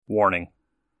Warning.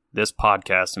 This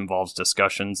podcast involves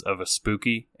discussions of a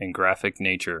spooky and graphic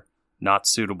nature not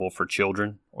suitable for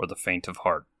children or the faint of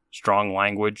heart. Strong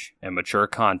language and mature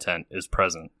content is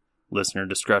present. Listener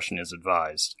discretion is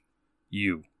advised.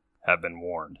 You have been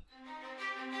warned.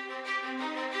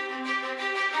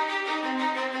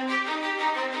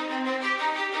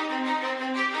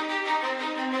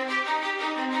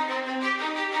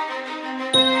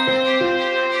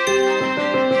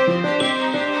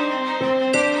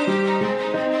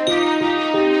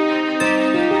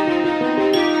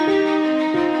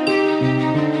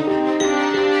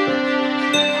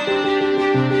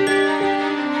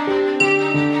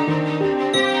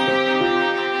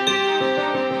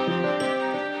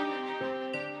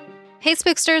 Hey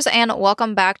Spooksters, and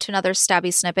welcome back to another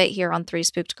Stabby Snippet here on Three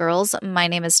Spooked Girls. My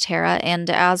name is Tara, and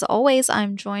as always,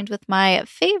 I'm joined with my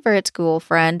favorite ghoul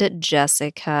friend,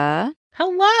 Jessica.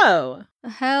 Hello!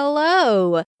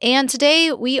 Hello! And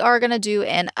today we are going to do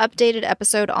an updated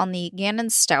episode on the Gannon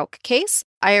Stauch case.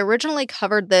 I originally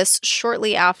covered this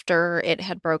shortly after it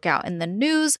had broke out in the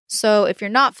news, so if you're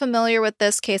not familiar with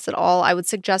this case at all, I would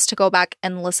suggest to go back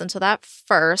and listen to that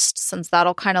first, since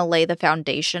that'll kind of lay the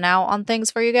foundation out on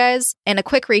things for you guys. And a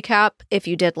quick recap, if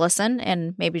you did listen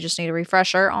and maybe just need a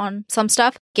refresher on some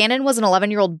stuff. Gannon was an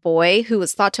 11-year-old boy who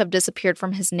was thought to have disappeared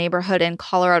from his neighborhood in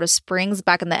Colorado Springs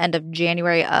back in the end of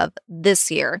January of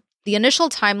this year. The initial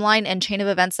timeline and chain of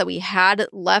events that we had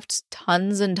left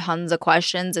tons and tons of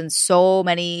questions and so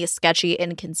many sketchy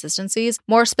inconsistencies,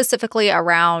 more specifically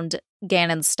around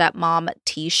Gannon's stepmom,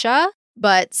 Tisha.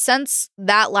 But since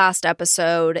that last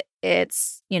episode,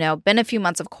 it's, been a few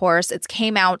months, of course. It's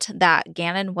came out that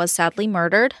Gannon was sadly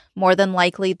murdered, more than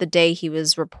likely the day he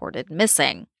was reported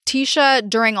missing. Tisha,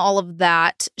 during all of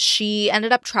that, she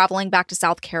ended up traveling back to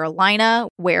South Carolina,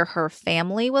 where her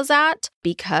family was at,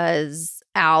 because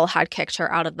Al had kicked her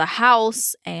out of the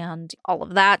house and all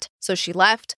of that. So she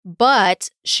left, but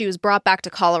she was brought back to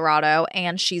Colorado,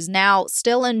 and she's now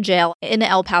still in jail in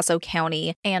El Paso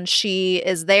County, and she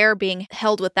is there being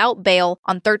held without bail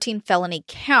on 13 felony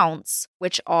counts,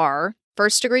 which are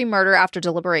first-degree murder after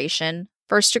deliberation,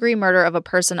 first-degree murder of a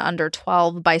person under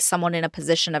 12 by someone in a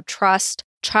position of trust,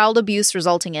 child abuse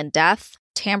resulting in death,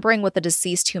 tampering with a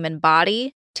deceased human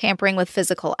body, tampering with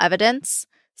physical evidence,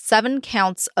 7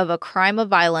 counts of a crime of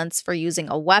violence for using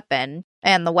a weapon,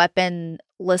 and the weapon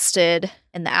listed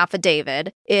in the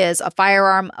affidavit is a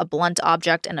firearm, a blunt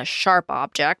object, and a sharp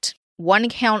object, 1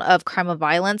 count of crime of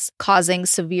violence causing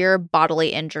severe bodily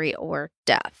injury or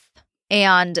death.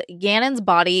 And Gannon's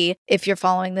body, if you're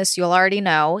following this, you'll already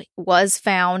know, was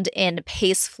found in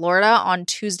Pace, Florida on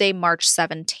Tuesday, March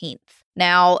 17th.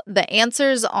 Now, the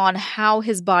answers on how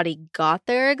his body got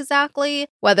there exactly,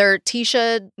 whether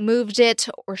Tisha moved it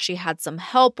or she had some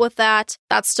help with that,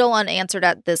 that's still unanswered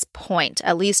at this point,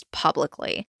 at least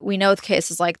publicly. We know with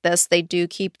cases like this, they do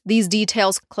keep these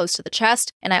details close to the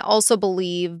chest. And I also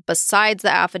believe, besides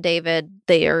the affidavit,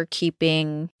 they are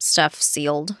keeping stuff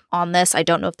sealed on this. I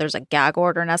don't know if there's a gag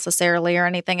order necessarily or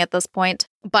anything at this point.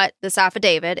 But this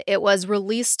affidavit, it was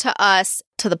released to us,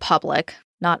 to the public.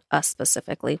 Not us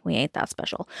specifically. We ain't that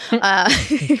special.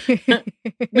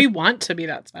 We want to be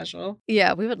that special.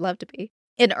 Yeah, we would love to be.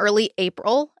 In early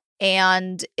April,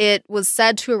 and it was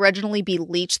said to originally be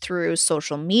leaked through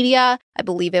social media. I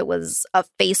believe it was a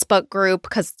Facebook group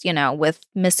because, with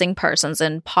missing persons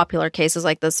and popular cases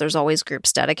like this, there's always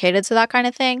groups dedicated to that kind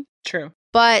of thing. True.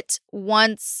 But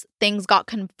once things got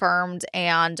confirmed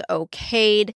and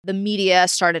okayed, the media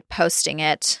started posting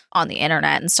it on the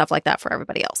internet and stuff like that for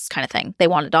everybody else kind of thing. They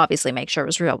wanted to obviously make sure it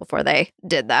was real before they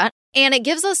did that. And it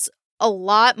gives us a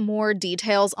lot more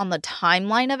details on the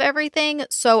timeline of everything.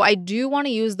 So I do want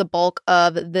to use the bulk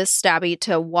of this Stabby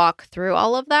to walk through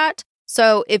all of that.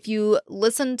 So if you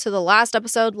listen to the last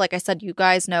episode, like I said, you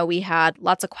guys know we had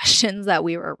lots of questions that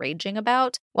we were raging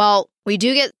about. Well, we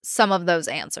do get some of those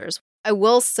answers. I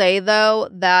will say, though,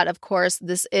 that, of course,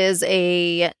 this is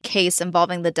a case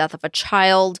involving the death of a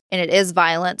child, and it is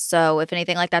violent. So if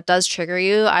anything like that does trigger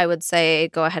you, I would say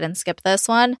go ahead and skip this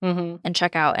one and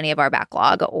check out any of our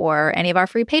backlog or any of our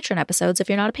free patron episodes if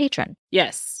you're not a patron.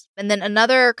 Yes. And then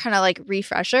another kind of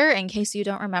refresher, in case you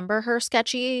don't remember her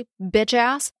sketchy bitch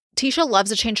ass. Tisha loves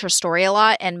to change her story a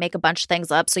lot and make a bunch of things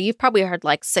up. So you've probably heard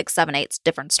 6, 7, 8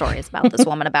 different stories about this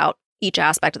woman about each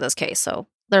aspect of this case. So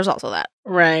there's also that.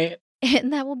 Right.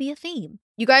 And that will be a theme.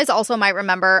 You guys also might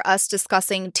remember us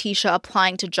discussing Tisha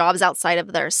applying to jobs outside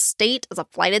of their state as a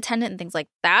flight attendant and things like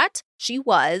that. She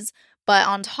was. But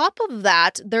on top of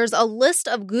that, there's a list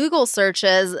of Google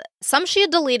searches, some she had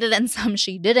deleted and some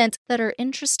she didn't, that are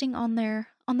interesting on their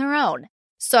own.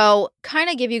 So kind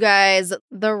of give you guys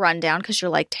the rundown because you're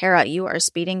like, Tara, you are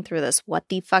speeding through this. What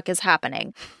the fuck is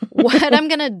happening? What I'm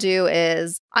going to do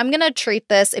is I'm going to treat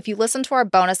this. If you listen to our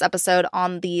bonus episode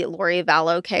on the Lori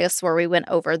Vallow case where we went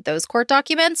over those court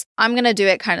documents, I'm going to do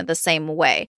it kind of the same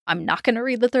way. I'm not going to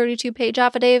read the 32-page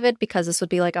affidavit because this would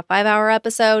be like a 5-hour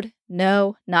episode.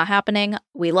 No, not happening.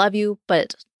 We love you,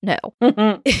 but no.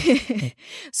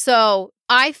 So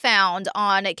I found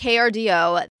on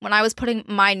KRDO, when I was putting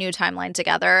my new timeline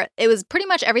together, it was pretty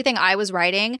much everything I was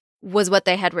writing was what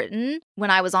they had written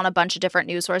when I was on a bunch of different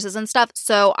news sources and stuff.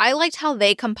 So I liked how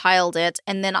they compiled it.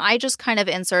 And then I just kind of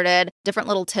inserted different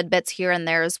little tidbits here and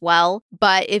there as well.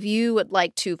 But if you would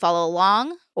like to follow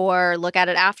along or look at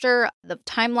it after, the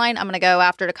timeline I'm going to go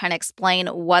after to kind of explain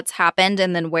what's happened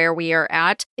and then where we are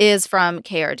at is from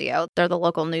KRDO. They're the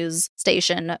local news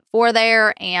station for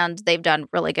there, and they've done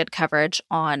really good coverage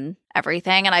on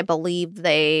everything. And I believe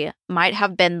they might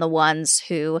have been the ones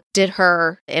who did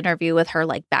her interview with her,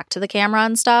 like back to the camera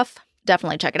and stuff.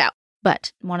 Definitely check it out.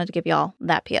 But wanted to give y'all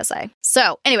that PSA.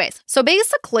 So anyways, so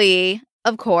basically,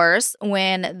 of course,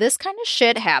 when this kind of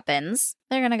shit happens,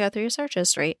 they're going to go through your search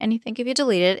history. And you think if you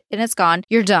delete it and it's gone,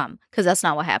 you're dumb. Because that's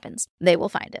not what happens. They will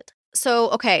find it. So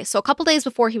a couple days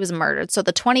before he was murdered. So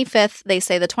the 25th, they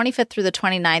say the 25th through the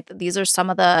 29th, these are some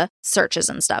of the searches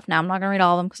and stuff. Now, I'm not going to read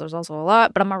all of them because there's also a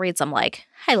lot, but I'm going to read some like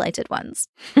highlighted ones.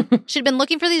 She'd been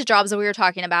looking for these jobs that we were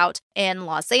talking about in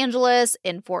Los Angeles,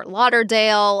 in Fort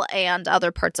Lauderdale, and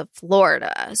other parts of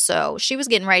Florida. So she was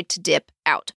getting ready to dip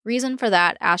out. Reason for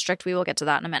that, asterisk, we will get to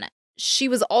that in a minute. She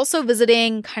was also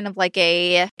visiting kind of like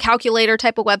a calculator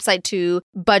type of website to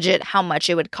budget how much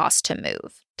it would cost to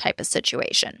move type of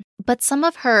situation. But some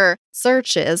of her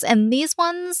searches, and these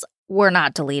ones were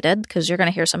not deleted because you're going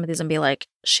to hear some of these and be like,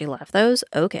 she left those?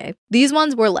 Okay. These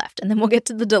ones were left, and then we'll get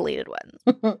to the deleted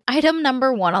ones. Item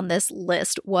number 1 on this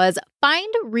list was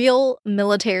find real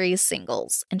military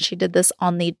singles. And she did this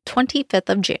on the 25th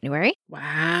of January.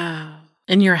 Wow.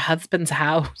 In your husband's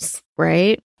house.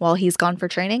 Right? While he's gone for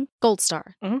training. Gold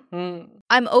star. Mm-hmm.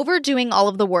 I'm overdoing all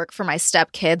of the work for my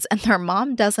stepkids, and their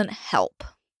mom doesn't help.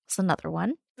 That's another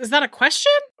one. Is that a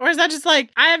question? Or is that just like,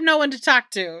 I have no one to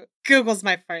talk to? Google's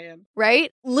my friend.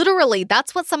 Right? Literally,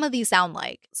 that's what some of these sound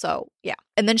like. So, yeah.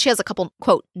 And then she has a couple,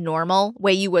 quote, normal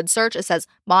way you would search. It says,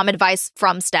 mom advice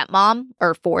from stepmom,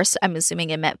 or forced. I'm assuming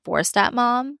it meant for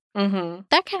stepmom. Mm-hmm.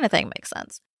 That kind of thing makes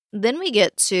sense. Then we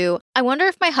get to, I wonder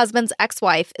if my husband's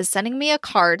ex-wife is sending me a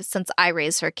card since I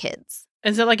raise her kids.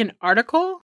 Is it like an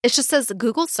article? It just says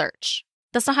Google search.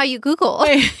 That's not how you Google.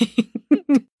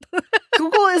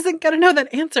 Google isn't going to know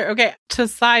that answer. Okay, to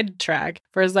sidetrack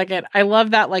for a second, I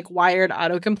love that like Wired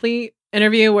autocomplete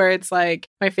interview where it's like,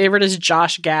 my favorite is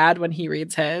Josh Gad when he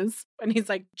reads his. And he's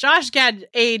like, Josh Gad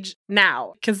age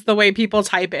now. Because the way people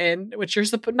type in, which you're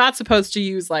not supposed to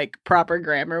use like proper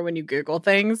grammar when you Google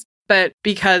things. But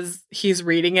because he's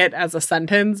reading it as a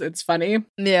sentence, it's funny.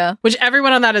 Yeah. Which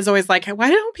everyone on that is always like, why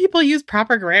don't people use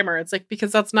proper grammar? It's like,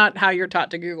 because that's not how you're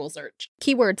taught to Google search.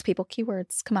 Keywords, people,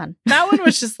 keywords. Come on. That one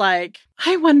was just like,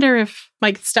 I wonder if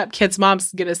my stepkid's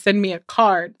mom's going to send me a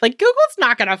card. Like, Google's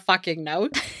not going to fucking know.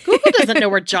 Google doesn't know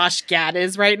where Josh Gad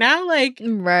is right now. Like,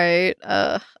 right.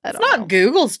 It's not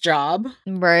Google's job.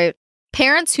 Right.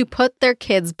 Parents who put their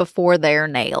kids before their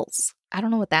nails. I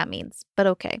don't know what that means, but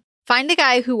okay. Find a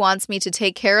guy who wants me to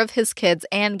take care of his kids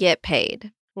and get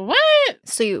paid. What?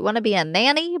 So you want to be a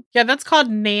nanny? Yeah, that's called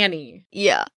nanny.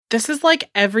 Yeah. This is like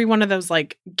every one of those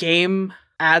like game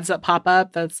ads that pop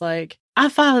up that's like, I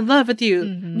fall in love with you.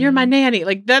 Mm-hmm. You're my nanny.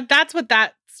 Like that's what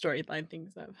that storyline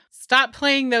thinks of. Stop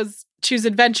playing those choose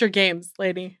adventure games,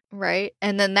 lady. Right.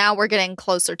 And then now we're getting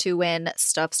closer to when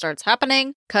stuff starts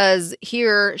happening. Because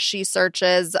here she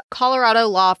searches Colorado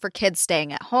law for kids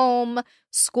staying at home.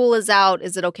 School is out.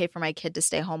 Is it okay for my kid to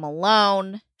stay home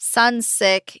alone? Son's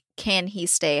sick. Can he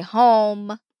stay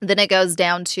home? Then it goes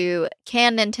down to,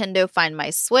 can Nintendo find my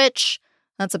Switch?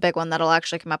 That's a big one that'll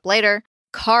actually come up later.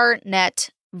 CarNet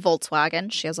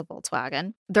Volkswagen. She has a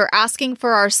Volkswagen. They're asking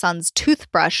for our son's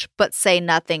toothbrush, but say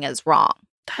nothing is wrong.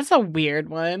 That's a weird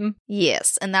one.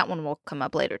 Yes, and that one will come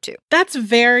up later too. That's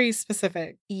very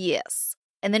specific. Yes.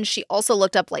 And then she also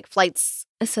looked up like flights.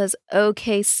 It says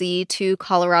OKC to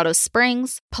Colorado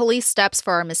Springs, police steps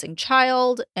for our missing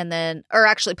child, and then, or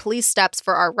actually police steps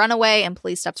for our runaway and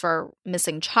police steps for our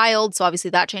missing child. So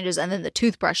obviously that changes. And then the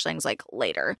toothbrush thing's like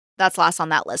later. That's last on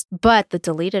that list. But the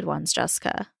deleted ones,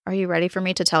 Jessica, are you ready for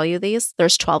me to tell you these?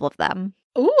 There's 12 of them.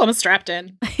 Ooh, I'm strapped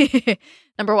in.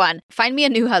 Number 1, find me a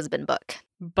new husband book.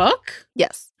 Book?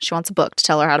 Yes. She wants a book to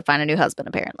tell her how to find a new husband,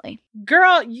 apparently.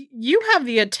 Girl, you have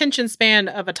the attention span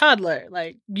of a toddler.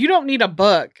 Like, you don't need a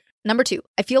book. Number 2,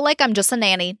 I feel like I'm just a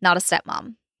nanny, not a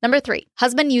stepmom. Number 3,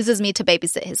 husband uses me to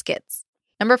babysit his kids.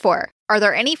 Number 4, are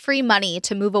there any free money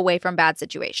to move away from bad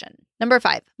situation? Number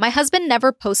 5, my husband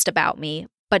never posts about me,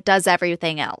 but does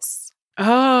everything else.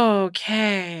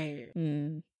 Okay.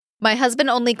 My husband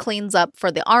only cleans up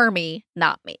for the army,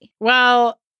 not me.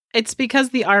 Well, it's because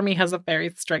the army has a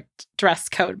very strict dress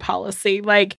code policy.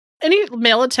 Like, any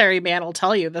military man will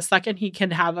tell you the second he can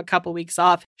have a couple weeks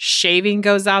off, shaving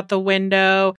goes out the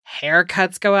window,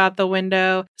 haircuts go out the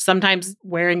window, sometimes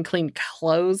wearing clean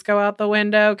clothes go out the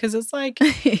window. Because it's like,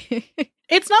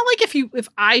 it's not like if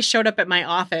I showed up at my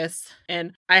office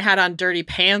and I had on dirty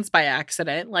pants by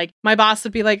accident, like my boss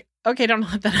would be like, okay, don't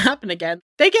let that happen again.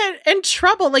 They get in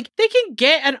trouble. Like they can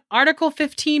get an Article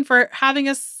 15 for having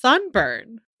a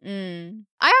sunburn.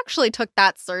 I actually took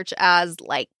that search as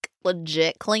like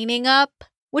legit cleaning up,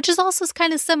 which is also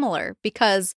kind of similar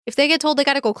because if they get told they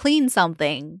gotta go clean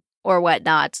something or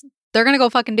whatnot, they're gonna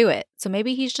go fucking do it. So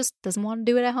maybe he just doesn't want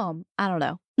to do it at home. I don't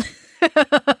know.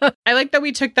 I like that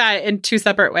we took that in 2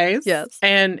 separate ways. Yes.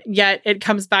 And yet it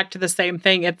comes back to the same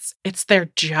thing. It's their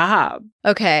job.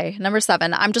 Okay. Number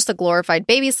 7, I'm just a glorified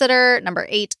babysitter. Number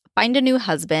 8, find a new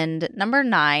husband. Number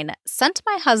 9, sent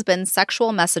my husband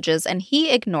sexual messages and he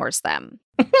ignores them.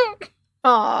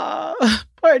 Aw,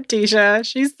 poor Tisha.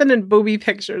 She's sending booby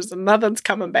pictures and nothing's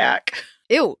coming back.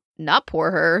 Ew, not poor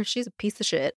her. She's a piece of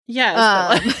shit.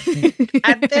 Yes. But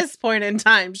at this point in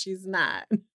time, she's not.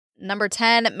 Number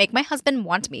 10, make my husband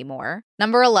want me more.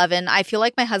 Number 11, I feel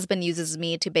like my husband uses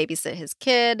me to babysit his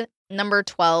kid. Number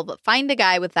 12, find a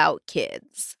guy without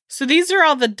kids. So these are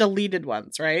all the deleted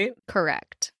ones, right?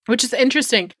 Correct. Which is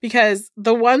interesting because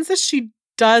the ones that she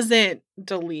doesn't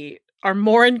delete are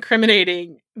more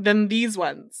incriminating than these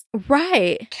ones.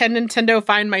 Right. Can Nintendo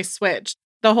find my Switch?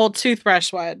 The whole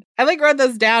toothbrush one. I like wrote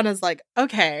those down as like,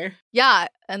 okay. Yeah.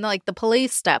 And like the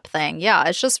police step thing. Yeah.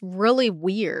 It's just really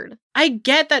weird. I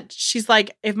get that she's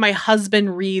like, if my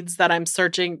husband reads that I'm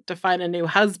searching to find a new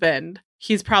husband,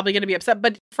 he's probably going to be upset.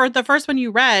 But for the first one you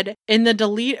read, in the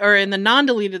delete or in the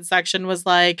non-deleted section was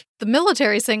like... the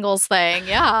military singles thing.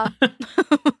 Yeah.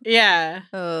 Yeah.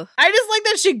 Ugh. I just like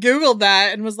that she Googled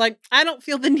that and was like, I don't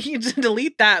feel the need to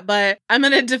delete that, but I'm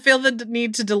going to feel the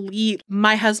need to delete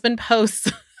my husband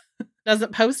posts.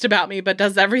 Doesn't post about me, but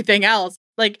does everything else.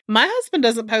 Like, my husband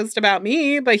doesn't post about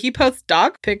me, but he posts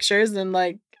dog pictures and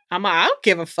like, I don't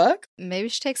give a fuck. Maybe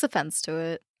she takes offense to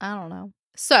it. I don't know.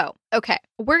 So, okay,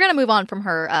 we're going to move on from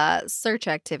her search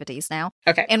activities now.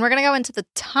 Okay. And we're going to go into the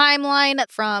timeline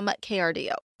from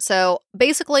KRDO. So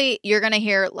basically, you're going to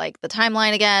hear like the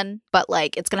timeline again, but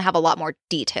like it's going to have a lot more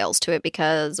details to it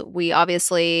because we're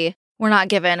not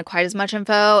given quite as much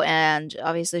info, and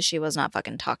obviously she was not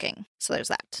fucking talking. So there's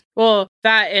that. Well,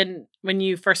 that and when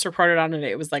you first reported on it,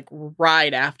 it was like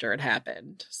right after it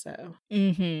happened. So.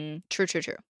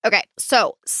 True. Okay,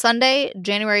 so Sunday,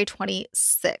 January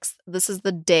 26th. This is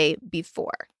the day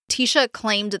before. Tisha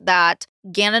claimed that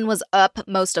Gannon was up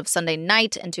most of Sunday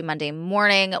night into Monday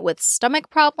morning with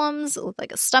stomach problems, with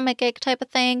like a stomachache type of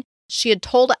thing. She had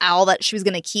told Al that she was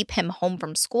going to keep him home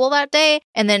from school that day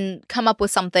and then come up with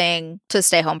something to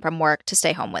stay home from work to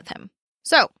stay home with him.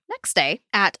 So, next day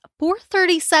at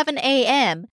 4:37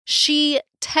 a.m., she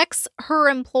texts her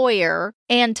employer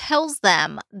and tells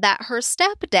them that her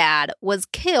stepdad was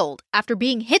killed after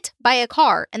being hit by a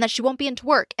car and that she won't be into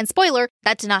work. And spoiler,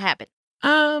 that did not happen.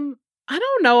 I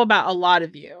don't know about a lot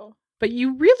of you, but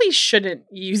you really shouldn't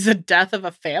use the death of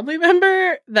a family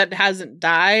member that hasn't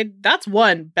died. That's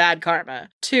 1, bad karma.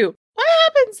 2, what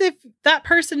happens if that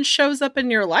person shows up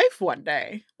in your life one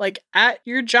day, like at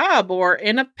your job or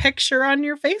in a picture on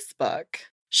your Facebook?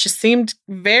 She seemed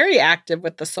very active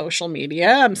with the social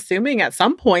media. I'm assuming at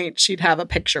some point she'd have a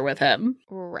picture with him.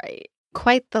 Right.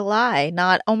 Quite the lie.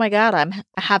 Not, oh my God,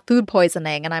 I have food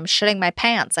poisoning and I'm shitting my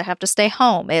pants. I have to stay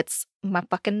home. It's my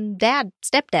fucking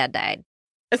stepdad died.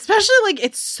 Especially like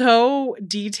it's so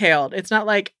detailed. It's not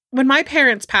like when my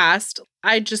parents passed,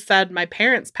 I just said my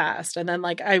parents passed. And then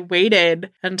like I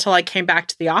waited until I came back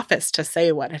to the office to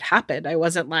say what had happened. I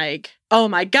wasn't like, oh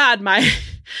my God, my...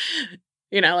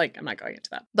 You know, like, I'm not going into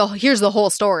that. Here's the whole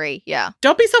story. Yeah.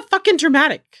 Don't be so fucking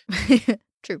dramatic.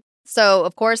 True. So,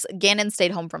 of course, Gannon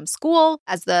stayed home from school.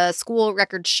 As the school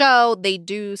records show, they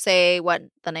do say what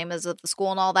the name is of the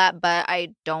school and all that, but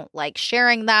I don't like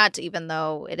sharing that, even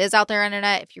though it is out there on the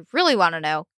internet. If you really want to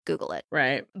know, Google it.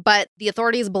 Right. But the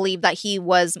authorities believe that he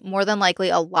was more than likely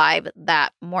alive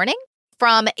that morning.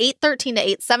 From 8:13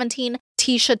 to 8:17,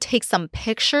 Tisha takes some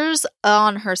pictures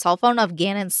on her cell phone of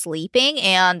Gannon sleeping,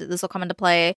 and this will come into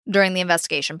play during the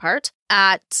investigation part.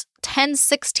 At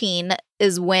 10:16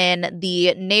 is when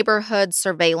the neighborhood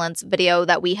surveillance video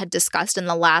that we had discussed in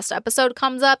the last episode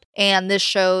comes up, and this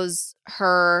shows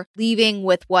her leaving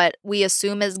with what we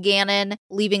assume is Gannon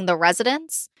leaving the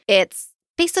residence. It's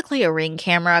basically a Ring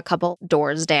camera a couple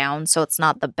doors down, so it's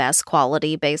not the best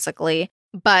quality, basically.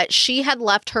 But she had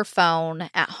left her phone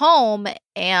at home,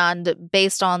 and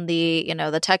based on the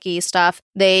techie stuff,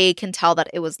 they can tell that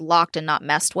it was locked and not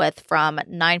messed with from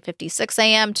 9:56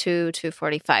 a.m. to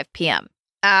 2:45 p.m.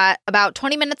 At about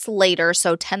 20 minutes later,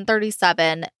 so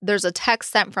 10:37, there's a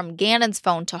text sent from Gannon's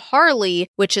phone to Harley,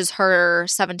 which is her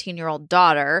 17-year-old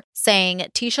daughter, saying,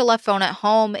 Tisha left phone at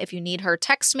home. If you need her,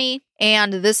 text me.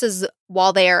 And this is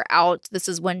while they are out. This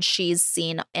is when she's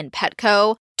seen in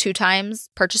Petco 2 times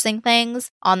purchasing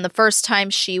things. On the first time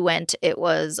she went, it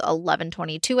was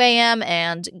 11:22 a.m.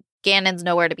 and Gannon's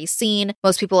nowhere to be seen.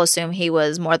 Most people assume he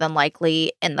was more than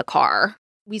likely in the car.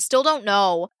 We still don't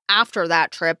know after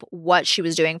that trip what she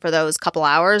was doing for those couple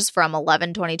hours from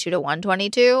 11:22 to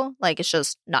 1:22. It's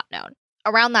just not known.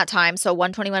 Around that time, so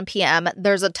 1:21 p.m.,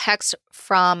 there's a text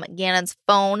from Gannon's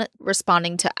phone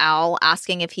responding to Al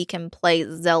asking if he can play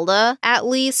Zelda at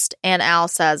least, and Al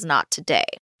says not today.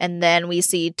 And then we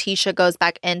see Tisha goes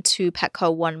back into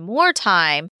Petco one more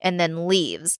time and then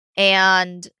leaves.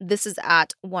 And this is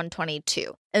at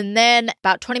 1:22. And then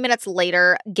about 20 minutes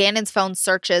later, Gannon's phone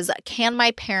searches, can my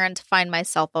parent find my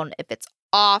cell phone if it's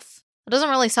off? It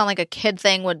doesn't really sound like a kid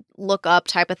thing would look up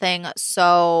type of thing.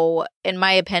 So in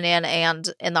my opinion, and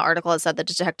in the article it said the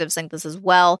detectives think this as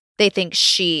well, they think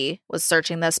she was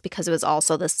searching this because it was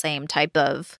also the same type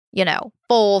of,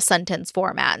 full sentence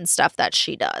format and stuff that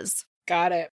she does.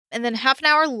 Got it. And then half an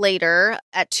hour later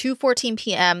at 2:14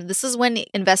 p.m., this is when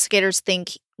investigators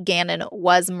think Gannon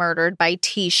was murdered by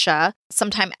Tisha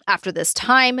sometime after this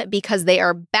time because they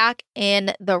are back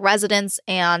in the residence,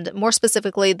 and more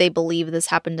specifically, they believe this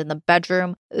happened in the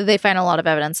bedroom. They find a lot of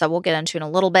evidence that we'll get into in a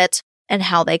little bit and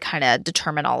how they kind of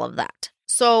determine all of that.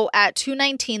 So at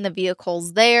 2:19, the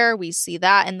vehicle's there. We see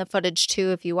that in the footage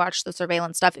too if you watch the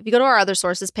surveillance stuff. If you go to our other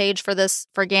sources page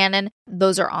for Gannon,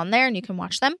 those are on there and you can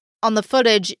watch them. On the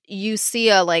footage, you see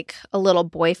a little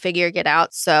boy figure get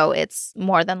out, so it's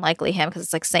more than likely him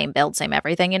because it's same build, same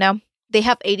everything, They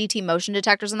have ADT motion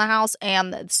detectors in the house,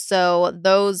 and so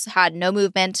those had no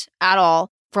movement at all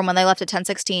from when they left at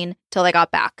 10:16 till they got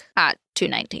back at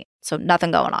 2:19. So nothing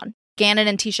going on. Gannon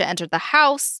and Tisha entered the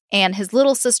house, and his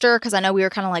little sister, because I know we were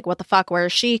kind of what the fuck, where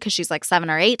is she? Because she's 7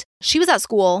 or 8. She was at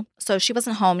school, so she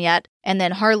wasn't home yet, and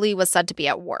then Harley was said to be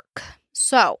at work.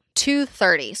 So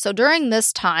 2:30. So during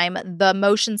this time, the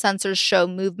motion sensors show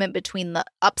movement between the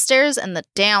upstairs and the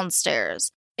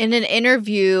downstairs. In an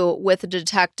interview with the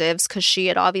detectives, because she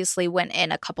had obviously went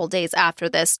in a couple days after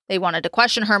this, they wanted to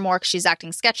question her more because she's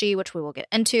acting sketchy, which we will get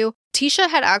into. Tisha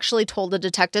had actually told the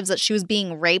detectives that she was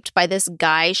being raped by this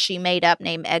guy she made up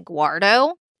named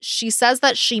Eduardo. She says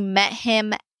that she met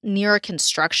him near a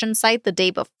construction site the day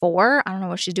before. I don't know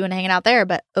what she's doing hanging out there,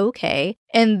 but okay.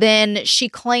 And then she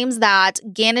claims that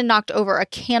Gannon knocked over a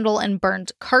candle and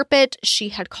burned carpet. She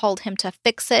had called him to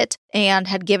fix it and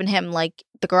had given him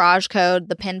the garage code,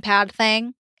 the pin pad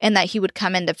thing, and that he would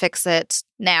come in to fix it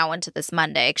now into this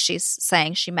Monday. She's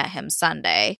saying she met him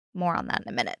Sunday. More on that in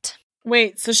a minute.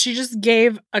 Wait, so she just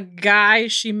gave a guy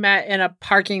she met in a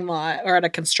parking lot or at a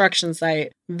construction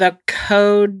site the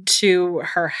code to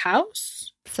her house?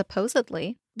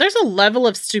 Supposedly. There's a level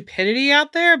of stupidity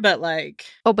out there, but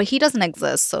Oh, but he doesn't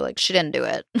exist, so she didn't do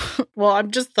it. Well,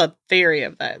 I'm just the theory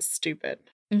of that is stupid.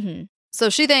 Mm-hmm. So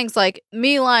she thinks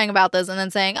me lying about this and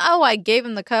then saying, oh, I gave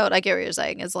him the code. I get what you're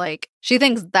saying. Is she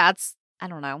thinks that's, I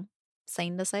don't know,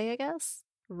 sane to say, I guess?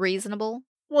 Reasonable?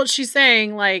 Well, she's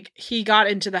saying he got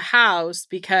into the house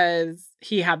because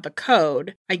he had the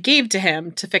code I gave to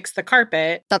him to fix the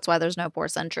carpet. That's why there's no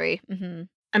forced entry. Mm-hmm.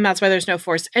 And that's why there's no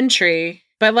forced entry.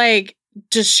 But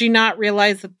does she not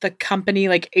realize that the company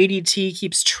ADT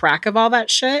keeps track of all that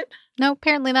shit? No,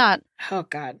 apparently not. Oh,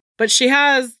 God. But she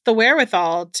has the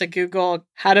wherewithal to Google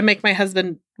how to make my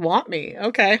husband want me.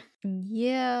 Okay.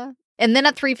 Yeah. And then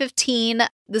at 3:15,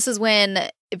 this is when,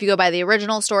 if you go by the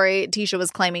original story, Tisha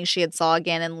was claiming she had saw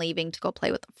Gannon leaving to go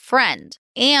play with a friend.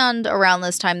 And around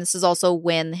this time, this is also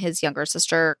when his younger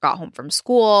sister got home from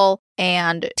school.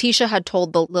 And Tisha had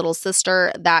told the little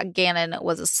sister that Gannon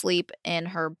was asleep in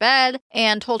her bed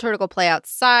and told her to go play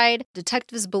outside.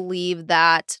 Detectives believe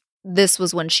that this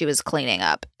was when she was cleaning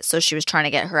up. So she was trying to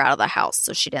get her out of the house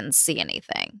so she didn't see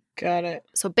anything. Got it.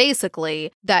 So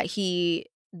basically that he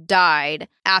died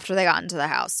after they got into the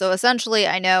house. So essentially,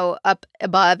 I know up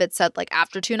above it said like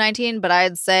after 2:19, but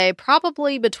I'd say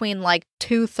probably between like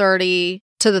 2:30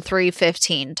 to the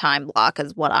 3:15 time block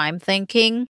is what I'm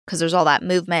thinking, because there's all that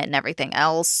movement and everything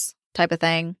else type of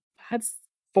thing. That's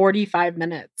 45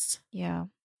 minutes. Yeah.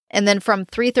 And then from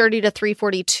 3:30 to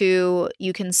 3:42,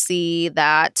 you can see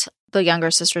that the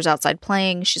younger sister's outside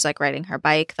playing. She's like riding her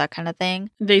bike, that kind of thing.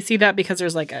 They see that because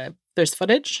there's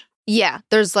footage? Yeah,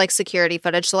 there's like security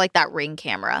footage, so like that Ring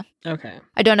camera. Okay.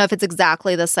 I don't know if it's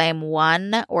exactly the same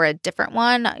one or a different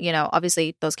one. You know,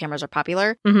 obviously those cameras are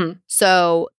popular. Mm-hmm.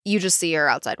 So you just see her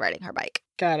outside riding her bike.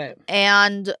 Got it.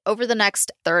 And over the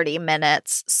next 30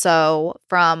 minutes, so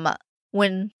from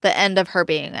when the end of her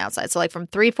being outside, so like from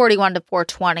 3:41 to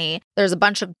 4:20, there's a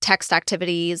bunch of text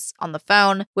activities on the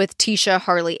phone with Tisha,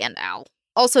 Harley, and Al.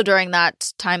 Also during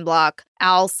that time block,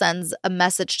 Al sends a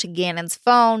message to Gannon's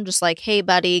phone, just like, hey,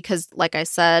 buddy, because like I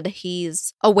said,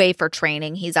 he's away for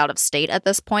training. He's out of state at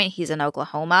this point. He's in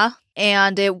Oklahoma.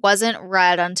 And it wasn't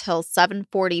read until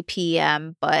 7:40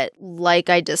 p.m. But like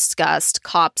I discussed,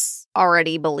 cops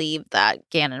already believed that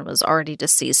Gannon was already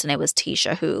deceased, and it was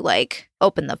Tisha who like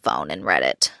opened the phone and read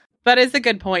it. That is a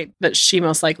good point that she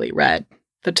most likely read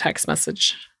the text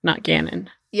message, not Gannon.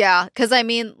 Yeah, because I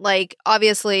mean, like,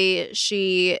 obviously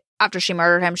after she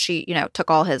murdered him, she,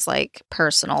 took all his, like,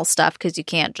 personal stuff, because you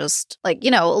can't just, like,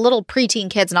 a little preteen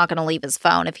kid's not going to leave his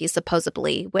phone if he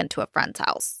supposedly went to a friend's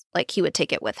house. Like, he would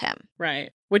take it with him.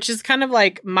 Right. Which is kind of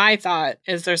like my thought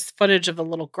is there's footage of the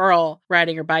little girl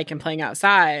riding her bike and playing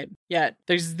outside, yet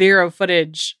there's zero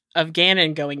footage of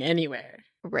Gannon going anywhere.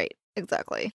 Right.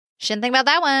 Exactly. Shouldn't think about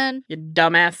that one. You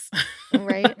dumbass.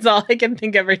 Right. That's all I can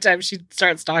think every time she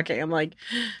starts talking. I'm like,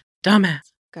 dumbass.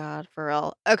 God, for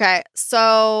real. Okay,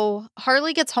 so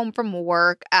Harley gets home from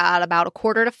work at about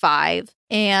 4:45,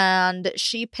 and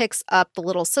she picks up the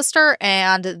little sister,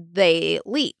 and they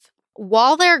leave.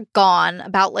 While they're gone,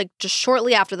 about like just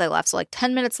shortly after they left, so like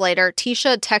 10 minutes later,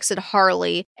 Tisha texted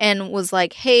Harley and was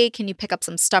like, hey, can you pick up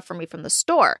some stuff for me from the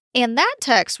store? And that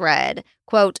text read,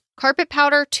 quote, carpet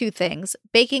powder, 2 things,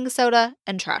 baking soda,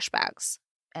 and trash bags,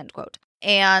 end quote.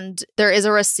 And there is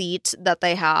a receipt that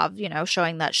they have,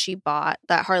 showing that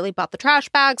Harley bought the trash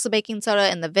bags, the baking soda,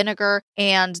 and the vinegar.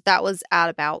 And that was at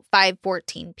about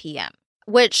 5:14 p.m.,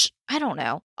 which I don't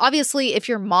know. Obviously, if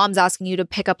your mom's asking you to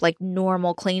pick up like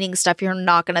normal cleaning stuff, you're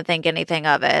not going to think anything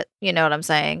of it. You know what I'm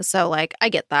saying? So like, I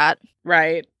get that.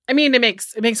 Right. I mean, it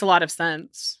makes a lot of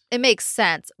sense. It makes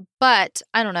sense, but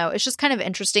I don't know. It's just kind of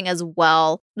interesting as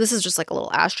well. This is just like a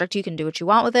little asterisk. You can do what you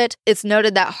want with it. It's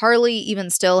noted that Harley even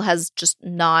still has just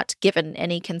not given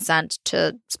any consent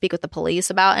to speak with the police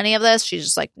about any of this. She's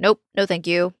just like, nope, no thank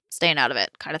you, staying out of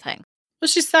it kind of thing. Well,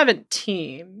 she's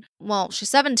 17. Well, she's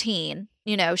 17.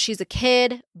 She's a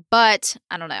kid, but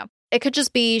I don't know. It could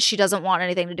just be she doesn't want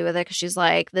anything to do with it because she's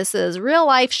like, this is real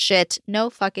life shit. No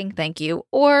fucking thank you.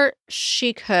 Or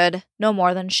she could know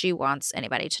more than she wants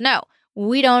anybody to know.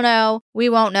 We don't know. We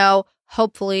won't know.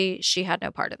 Hopefully she had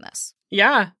no part in this.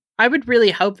 Yeah. I would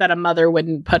really hope that a mother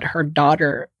wouldn't put her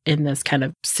daughter in this kind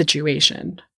of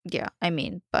situation. Yeah, I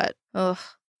mean, but ugh.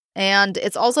 And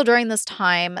it's also during this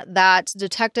time that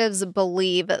detectives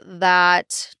believe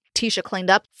that Tisha cleaned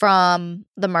up from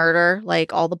the murder,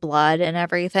 like all the blood and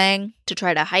everything, to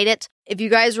try to hide it. If you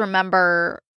guys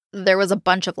remember, there was a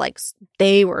bunch of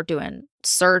they were doing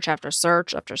search after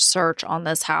search after search on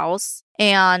this house.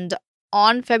 And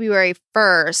on February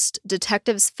 1st,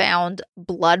 detectives found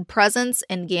blood presents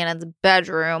in Gannon's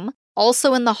bedroom,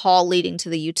 also in the hall leading to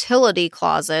the utility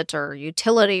closet or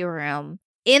utility room,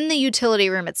 in the utility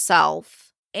room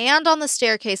itself, and on the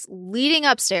staircase leading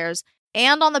upstairs,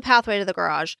 and on the pathway to the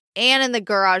garage, and in the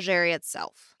garage area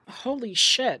itself. Holy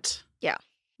shit. Yeah.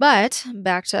 But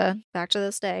back to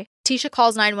this day. Tisha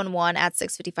calls 911 at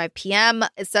 6:55 p.m.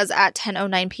 It says at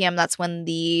 10:09 p.m. that's when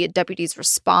the deputies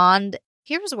respond.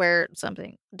 Here's where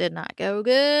something did not go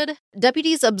good.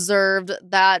 Deputies observed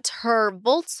that her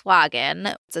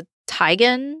Volkswagen, it's a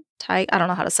Tigan, I don't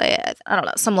know how to say it. I don't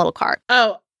know, some little car.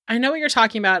 Oh, I know what you're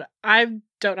talking about. I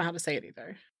don't know how to say it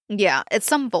either. Yeah, it's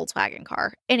some Volkswagen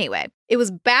car. Anyway, it was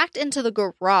backed into the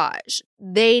garage.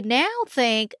 They now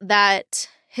think that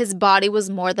his body was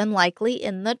more than likely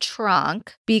in the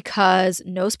trunk because,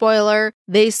 no spoiler,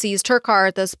 they seized her car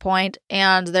at this point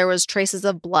and there was traces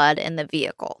of blood in the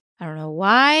vehicle. I don't know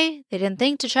why they didn't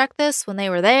think to check this when they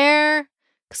were there.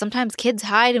 Because sometimes kids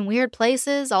hide in weird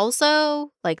places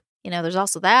also. There's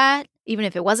also that. Even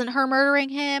if it wasn't her murdering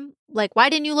him. Why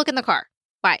didn't you look in the car?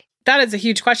 Why? That is a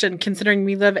huge question, considering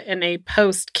we live in a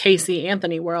post-Casey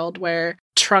Anthony world where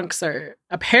trunks are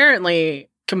apparently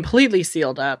completely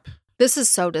sealed up. This is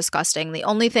so disgusting. The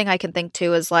only thing I can think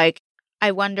too is like,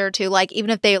 I wonder too, like,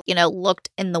 even if they, looked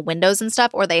in the windows and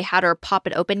stuff, or they had her pop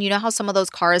it open, you know how some of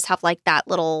those cars have like that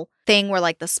little thing where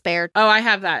like the spare. Oh, I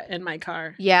have that in my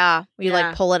car. Yeah. You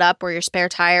like pull it up, or your spare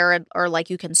tire, or like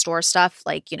you can store stuff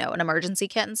like, an emergency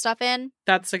kit and stuff in.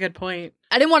 That's a good point.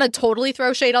 I didn't want to totally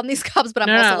throw shade on these cops, but I'm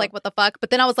also like, what the fuck?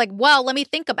 But then I was like, well, let me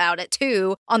think about it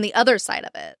too on the other side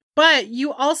of it. But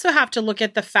you also have to look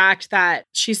at the fact that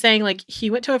she's saying, like, he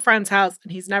went to a friend's house and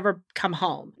he's never come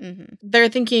home. Mm-hmm. They're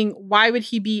thinking, why would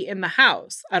he be in the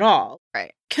house at all?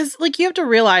 Right. Because, like, you have to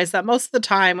realize that most of the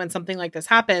time when something like this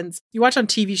happens, you watch on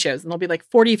TV shows and there'll be like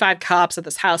 45 cops at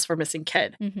this house for a missing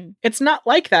kid. Mm-hmm. It's not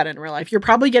like that in real life. You're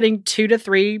probably getting 2 to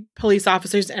 3 police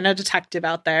officers and a detective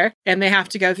out there, and they have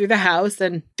to go through the house,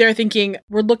 and they're thinking,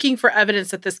 we're looking for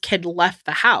evidence that this kid left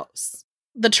the house.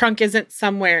 The trunk isn't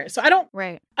somewhere. So I don't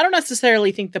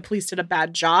necessarily think the police did a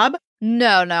bad job. No,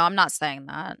 I'm not saying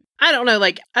that. I don't know.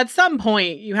 Like, at some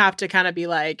point, you have to kind of be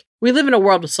like, we live in a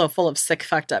world so full of sick,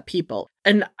 fucked up people.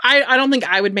 And I don't think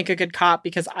I would make a good cop,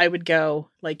 because I would go,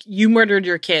 like, you murdered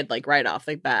your kid, like, right off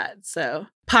the bat. So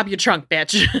pop your trunk,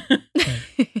 bitch.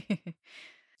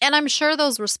 And I'm sure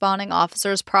those responding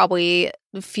officers probably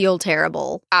feel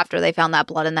terrible after they found that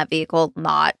blood in that vehicle,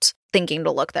 not thinking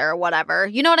to look there or whatever.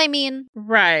 You know what I mean?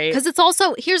 Right. Because it's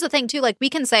also, here's the thing too, like, we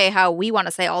can say how we want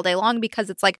to say all day long, because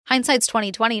it's like hindsight's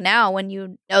 2020 now, when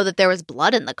you know that there was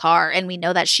blood in the car and we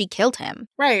know that she killed him.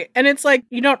 Right. And it's like,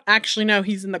 you don't actually know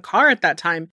he's in the car at that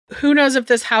time. Who knows if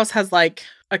this house has like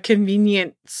a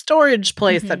convenient storage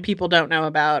place that people don't know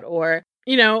about, or,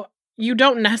 you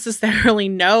don't necessarily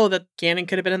know that Gannon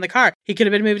could have been in the car. He could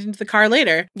have been moved into the car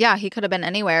later. Yeah, he could have been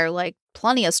anywhere, like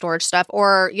plenty of storage stuff.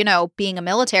 Or, being a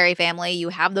military family, you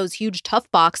have those huge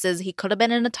tough boxes. He could have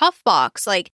been in a tough box.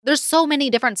 Like, there's so many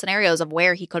different scenarios of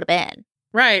where he could have been.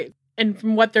 Right. And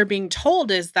from what they're being told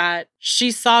is that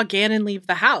she saw Gannon leave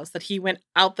the house, that he went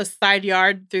out the side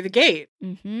yard through the gate.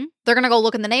 Mm-hmm. They're going to go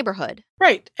look in the neighborhood.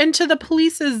 Right. And to the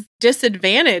police's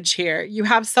disadvantage here, you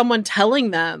have someone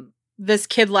telling them this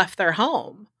kid left their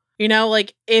home.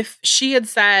 Like, if she had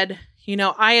said,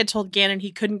 I had told Gannon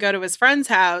he couldn't go to his friend's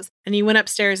house, and he went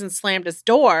upstairs and slammed his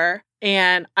door,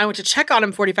 and I went to check on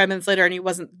him 45 minutes later and he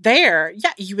wasn't there.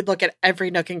 Yeah, you would look at every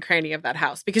nook and cranny of that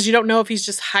house, because you don't know if he's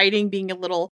just hiding, being a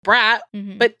little brat.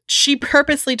 Mm-hmm. But she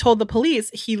purposely told the police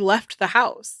he left the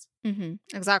house. Mm-hmm.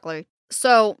 Exactly.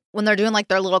 So when they're doing like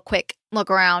their little quick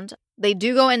look around, they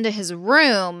do go into his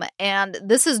room, and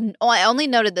I only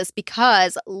noted this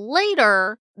because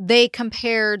later they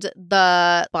compared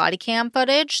the body cam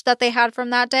footage that they had from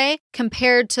that day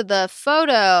compared to the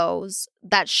photos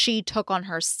that she took on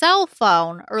her cell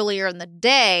phone earlier in the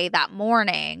day that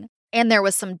morning, and there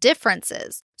was some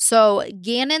differences. So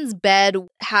Gannon's bed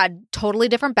had totally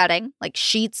different bedding, like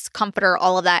sheets, comforter,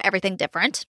 all of that, everything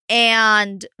different.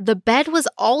 And the bed was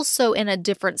also in a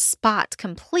different spot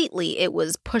completely. It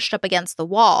was pushed up against the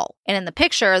wall. And in the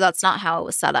picture, that's not how it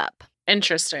was set up.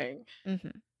 Interesting. Mm-hmm.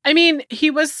 I mean, he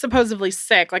was supposedly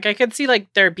sick. Like, I could see,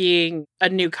 like, there being a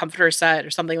new comforter set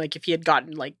or something, like, if he had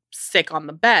gotten, like, sick on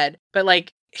the bed. But,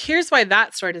 like, here's why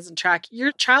that story doesn't track.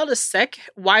 Your child is sick.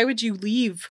 Why would you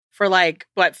leave for,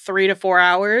 3 to 4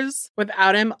 hours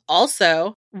without him?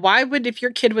 Also, why would, if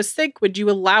your kid was sick, would you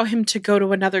allow him to go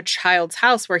to another child's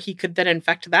house where he could then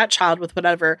infect that child with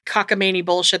whatever cockamamie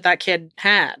bullshit that kid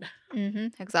had? Mm-hmm,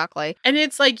 exactly. And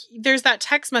it's like, there's that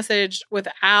text message with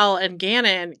Al and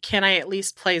Gannon, can I at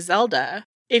least play Zelda?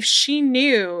 If she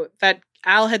knew that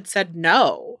Al had said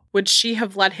no, would she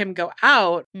have let him go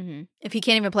out? Mm-hmm. If he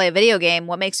can't even play a video game,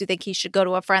 what makes you think he should go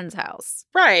to a friend's house?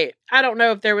 Right. I don't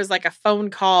know if there was like a phone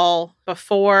call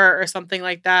before or something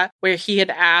like that where he had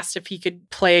asked if he could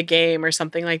play a game or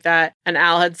something like that. And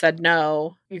Al had said,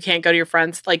 no, you can't go to your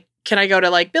friends. Like, can I go to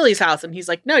like Billy's house? And he's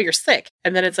like, no, you're sick.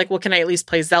 And then it's like, well, can I at least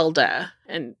play Zelda?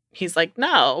 And he's like,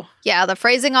 no. Yeah, the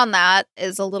phrasing on that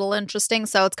is a little interesting.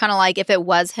 So it's kind of like if it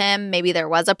was him, maybe there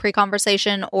was a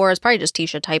pre-conversation, or it's probably just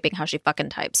Tisha typing how she fucking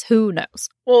types. Who knows?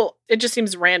 Well, it just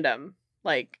seems random.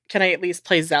 Like, can I at least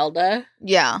play Zelda?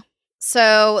 Yeah.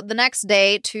 So the next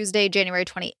day, Tuesday, January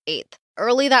 28th,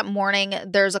 early that morning,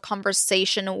 there's a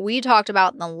conversation we talked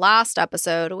about in the last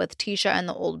episode with Tisha and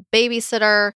the old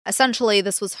babysitter. Essentially,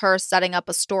 this was her setting up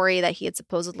a story that he had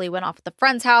supposedly went off at the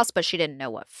friend's house, but she didn't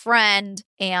know what friend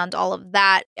and all of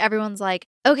that. Everyone's like,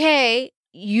 okay,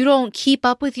 you don't keep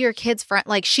up with your kid's friend.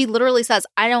 Like, she literally says,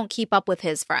 I don't keep up with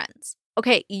his friends.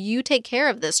 Okay, you take care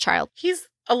of this child. He's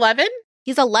 11?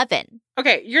 He's 11.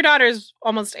 Okay, your daughter's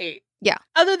almost 8. Yeah.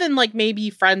 Other than like maybe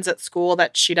friends at school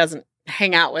that she doesn't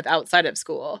hang out with outside of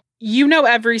school, you know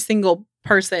every single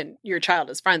person your child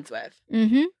is friends with.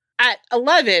 Mm-hmm. At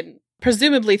 11,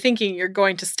 presumably thinking you're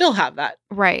going to still have that.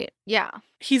 Right. Yeah.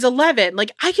 He's 11.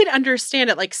 Like, I could understand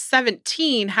at like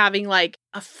 17 having like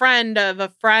a friend of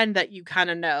a friend that you kind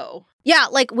of know. Yeah,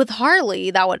 like with Harley,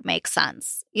 that would make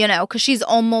sense, because she's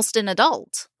almost an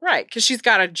adult. Right, because she's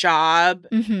got a job.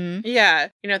 Mm-hmm. Yeah,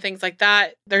 things like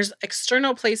that. There's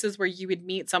external places where you would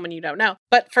meet someone you don't know.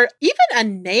 But for even a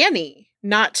nanny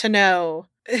not to know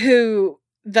who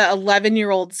the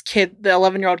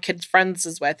 11-year-old kid's friends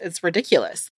is with, it's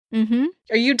ridiculous. Mm-hmm.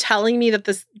 Are you telling me that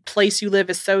this place you live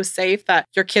is so safe that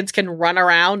your kids can run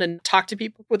around and talk to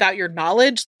people without your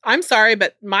knowledge? I'm sorry,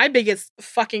 but my biggest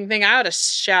fucking thing I would have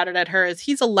shouted at her is,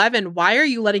 he's 11. Why are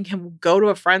you letting him go to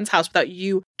a friend's house without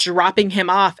you dropping him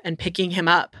off and picking him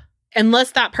up?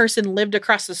 Unless that person lived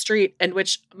across the street, in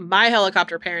which my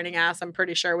helicopter parenting ass, I'm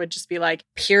pretty sure, would just be like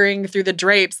peering through the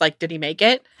drapes, like, did he make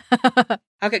it?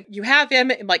 Okay, you have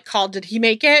him, like, called, did he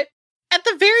make it? At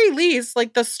the very least,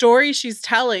 like, the story she's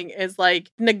telling is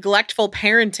like neglectful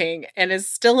parenting and is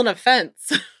still an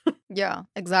offense. Yeah,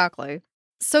 exactly.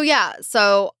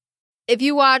 So if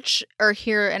you watch or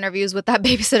hear interviews with that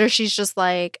babysitter, she's just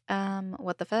like,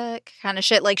 what the fuck kind of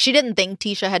shit. Like, she didn't think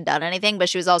Tisha had done anything, but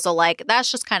she was also like, that's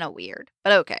just kind of weird.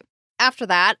 But okay. After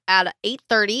that, at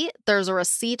 8:30, there's a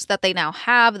receipt that they now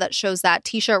have that shows that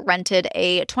Tisha rented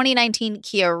a 2019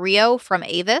 Kia Rio from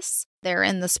Avis. They're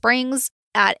in the Springs.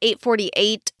 At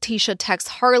 8:48, Tisha texts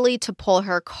Harley to pull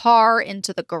her car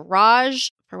into the garage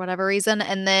for whatever reason.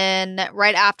 And then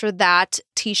right after that,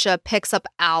 Tisha picks up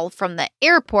Al from the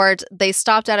airport. They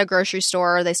stopped at a grocery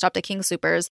store. They stopped at King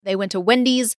Soopers. They went to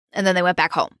Wendy's, and then they went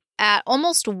back home. At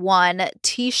almost 1,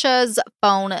 Tisha's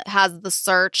phone has the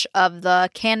search of the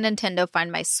Can Nintendo Find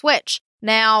My Switch.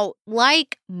 Now,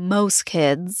 like most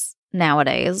kids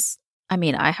nowadays, I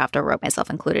mean, I have to rope myself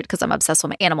included because I'm obsessed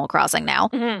with Animal Crossing now.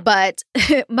 Mm-hmm. But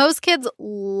most kids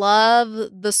love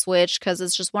the Switch because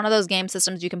it's just one of those game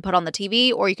systems you can put on the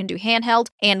TV or you can do handheld.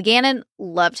 And Gannon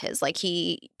loved his. Like,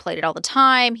 he played it all the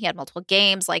time. He had multiple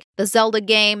games, like the Zelda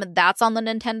game. That's on the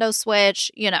Nintendo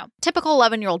Switch. Typical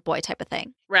 11-year-old boy type of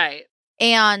thing. Right.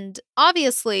 And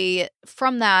obviously,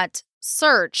 from that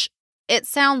search, it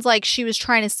sounds like she was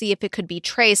trying to see if it could be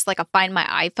traced, like a Find My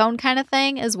iPhone kind of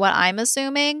thing, is what I'm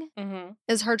assuming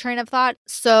is her train of thought.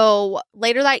 So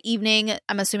later that evening,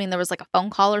 I'm assuming there was like a phone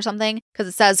call or something, because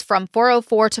it says from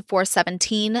 4:04 to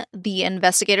 4:17, the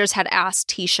investigators had asked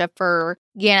Tisha for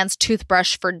Gannon's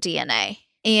toothbrush for DNA.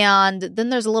 And then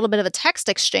there's a little bit of a text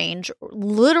exchange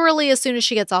literally as soon as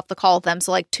she gets off the call with them.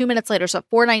 So like 2 minutes later, so at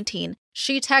 4:19,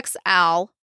 she texts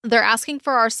Al. They're asking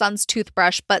for our son's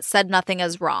toothbrush, but said nothing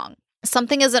is wrong.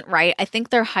 Something isn't right. I think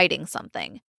they're hiding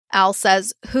something. Al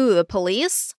says, who, the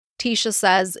police? Tisha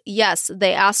says, yes,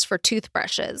 they asked for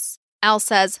toothbrushes. Al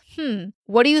says,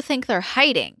 what do you think they're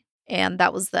hiding? And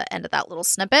that was the end of that little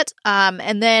snippet.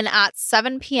 And then at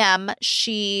 7 p.m.,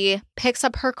 she picks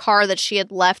up her car that she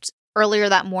had left earlier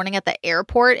that morning at the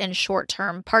airport in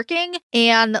short-term parking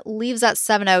and leaves at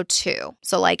 7:02.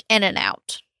 So like in and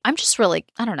out. I'm just really,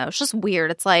 I don't know, it's just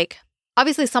weird. It's like,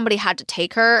 obviously somebody had to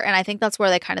take her, and I think that's where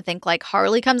they kind of think like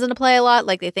Harley comes into play a lot.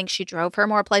 Like they think she drove her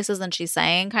more places than she's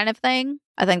saying kind of thing.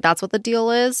 I think that's what the deal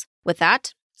is with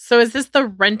that. So is this the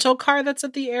rental car that's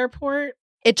at the airport?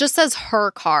 It just says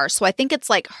her car. So I think it's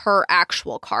like her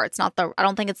actual car. It's not I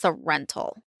don't think it's the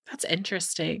rental. That's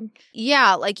interesting.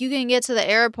 Yeah, like you can get to the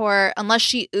airport unless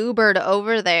she Ubered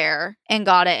over there and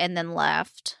got it and then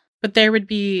left. But there would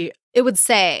be... It would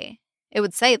say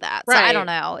that. Right. So I don't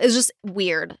know. It's just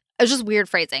weird. It's just weird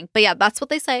phrasing. But yeah, that's what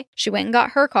they say. She went and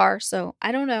got her car. So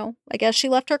I don't know. I guess she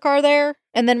left her car there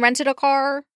and then rented a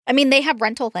car. I mean, they have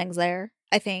rental things there,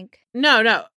 I think.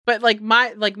 No. But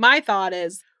my thought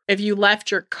is, if you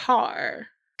left your car,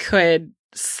 could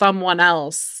someone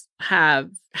else have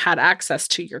had access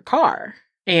to your car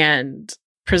and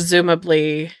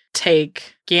presumably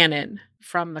take Gannon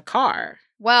from the car?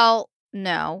 Well,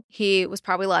 no. He was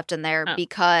probably left in there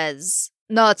because...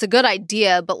 No, it's a good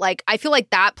idea, but like I feel like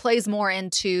that plays more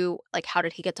into like how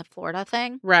did he get to Florida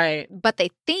thing. Right. But they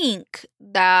think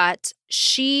that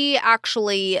she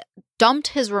actually dumped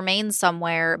his remains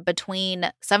somewhere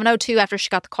between 7:02 after she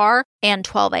got the car and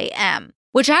 12 a.m.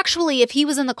 Which actually, if he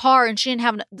was in the car and she didn't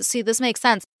have... See, this makes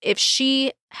sense. If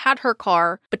she had her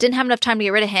car but didn't have enough time to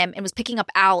get rid of him and was picking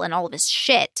up Al and all of his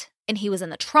shit and he was in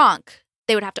the trunk...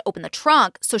 They would have to open the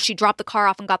trunk. So she dropped the car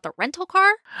off and got the rental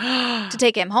car to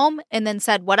take him home and then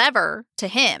said whatever to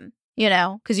him,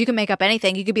 because you can make up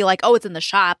anything. You could be like, oh, it's in the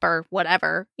shop or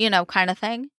whatever, kind of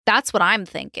thing. That's what I'm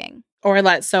thinking. Or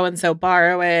let so-and-so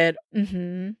borrow it.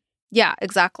 Mm-hmm. Yeah,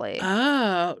 exactly.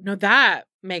 Oh, no, that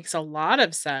makes a lot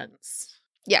of sense.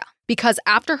 Yeah, because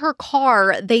after her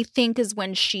car, they think is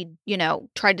when she,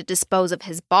 tried to dispose of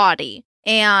his body.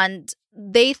 And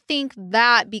they think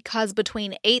that because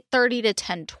between 8:30 to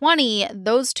 10:20,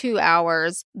 those 2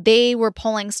 hours, they were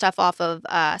pulling stuff off of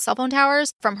cell phone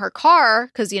towers from her car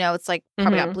because, it's like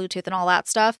probably got Bluetooth and all that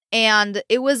stuff. And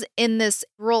it was in this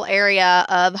rural area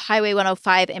of Highway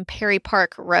 105 and Perry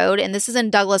Park Road. And this is in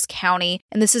Douglas County.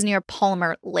 And this is near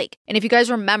Palmer Lake. And if you guys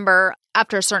remember,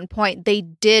 after a certain point, they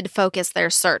did focus their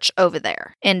search over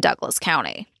there in Douglas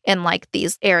County in like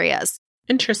these areas.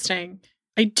 Interesting.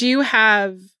 I do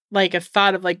have like a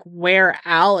thought of like where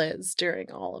Al is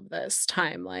during all of this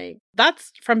time. Like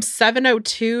that's from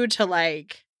 7:02 to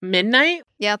like midnight.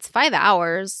 Yeah, it's 5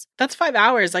 hours. That's 5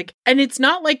 hours. Like, and it's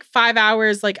not like 5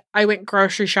 hours. Like I went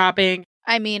grocery shopping.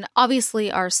 I mean,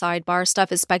 obviously our sidebar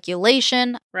stuff is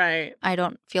speculation. Right. I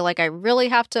don't feel like I really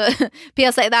have to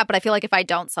PSA that, but I feel like if I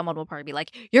don't, someone will probably be like,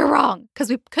 you're wrong,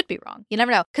 because we could be wrong. You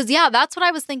never know. Because yeah, that's what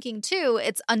I was thinking too.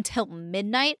 It's until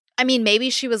midnight. I mean, maybe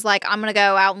she was like, I'm going to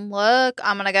go out and look.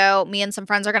 Me and some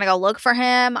friends are going to go look for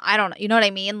him. I don't know. You know what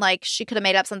I mean? Like she could have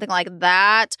made up something like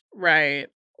that. Right.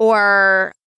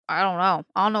 Or I don't know.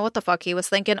 I don't know what the fuck he was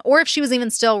thinking. Or if she was even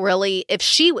still if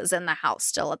she was in the house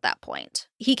still at that point.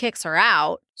 He kicks her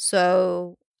out.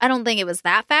 So I don't think it was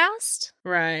that fast.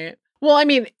 Right. Well, I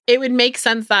mean, it would make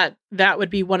sense that that would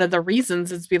be one of the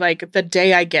reasons is be like, the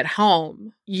day I get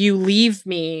home, you leave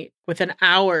me within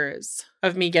hours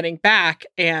of me getting back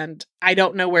and I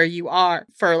don't know where you are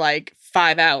for like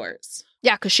 5 hours.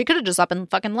 Yeah, because she could have just up and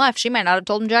fucking left. She might not have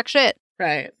told him jack shit.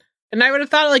 Right. And I would have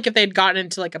thought like if they'd gotten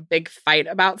into like a big fight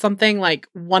about something, like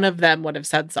one of them would have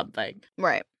said something.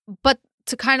 Right. But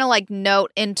to kind of like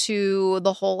note into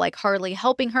the whole like Harley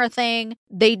helping her thing,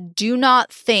 they do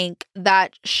not think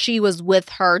that she was with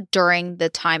her during the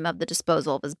time of the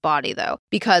disposal of his body, though,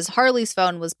 because Harley's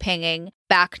phone was pinging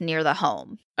back near the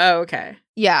home. Oh, okay.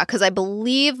 Yeah, because I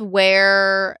believe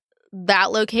where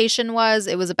that location was,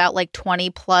 it was about like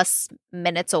 20 plus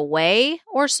minutes away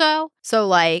or so. So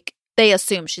like they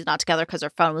assume she's not together because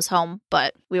her phone was home,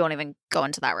 but we won't even go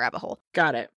into that rabbit hole.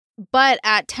 Got it. But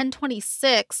at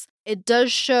 10:26, it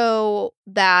does show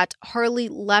that Harley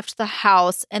left the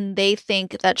house and they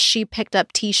think that she picked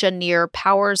up Tisha near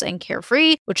Powers and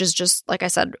Carefree, which is just, like I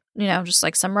said, just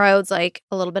like some roads, like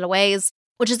a little bit of ways,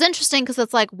 which is interesting because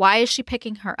it's like, why is she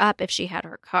picking her up if she had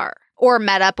her car or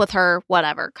met up with her,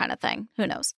 whatever kind of thing? Who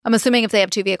knows? I'm assuming if they have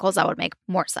two vehicles, that would make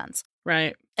more sense.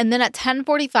 Right. And then at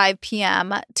 10:45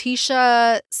 p.m.,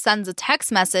 Tisha sends a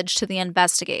text message to the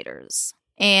investigators.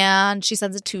 And she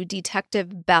sends it to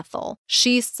Detective Bethel.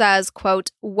 She says,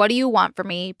 quote, "What do you want from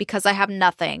me? Because I have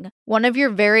nothing. One of your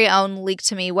very own leaked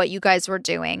to me what you guys were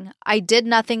doing. I did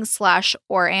nothing /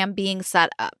 or am being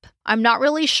set up. I'm not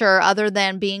really sure other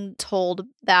than being told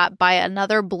that by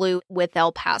another blue with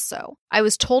El Paso. I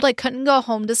was told I couldn't go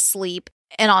home to sleep.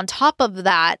 And on top of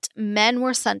that, men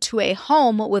were sent to a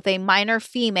home with a minor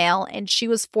female, and she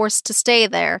was forced to stay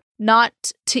there,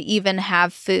 not to even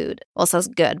have food." Well, it says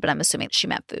good, but I'm assuming she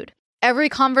meant food. "Every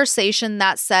conversation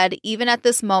that said, even at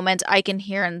this moment, I can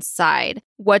hear inside.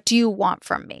 What do you want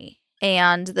from me?"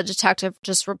 And the detective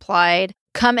just replied,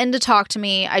 "Come in to talk to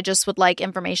me. I just would like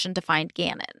information to find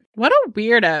Gannon." What a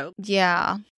weirdo.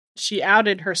 Yeah. She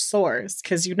outed her source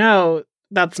because,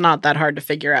 that's not that hard to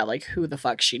figure out, like, who the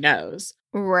fuck she knows.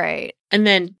 Right. And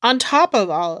then on top of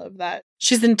all of that,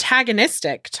 she's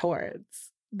antagonistic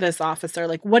towards this officer.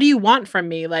 Like, what do you want from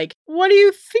me? Like, what do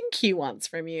you think he wants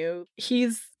from you?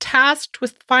 He's tasked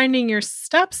with finding your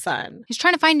stepson. He's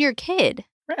trying to find your kid.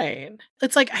 Right.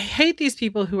 It's like, I hate these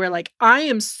people who are like, I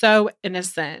am so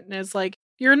innocent. And it's like,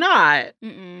 you're not.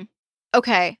 Mm-mm.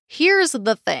 Okay, here's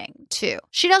the thing, too.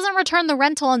 She doesn't return the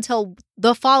rental until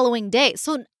the following day.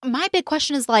 So my big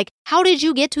question is like, how did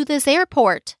you get to this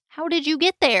airport? How did you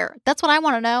get there? That's what I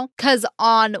want to know. Because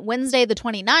on Wednesday, the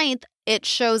 29th, it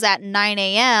shows at 9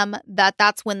 a.m.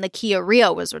 that's when the Kia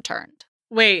Rio was returned.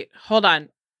 Wait, hold on.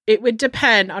 It would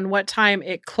depend on what time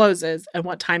it closes and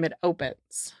what time it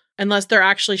opens. Unless they're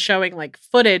actually showing like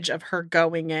footage of her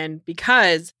going in,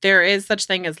 because there is such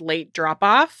thing as late drop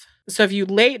off. So if you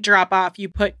late drop off, you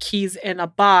put keys in a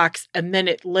box and then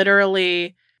it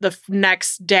literally the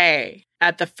next day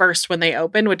at the first when they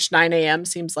open, which 9 a.m.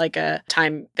 seems like a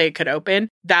time they could open,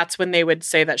 that's when they would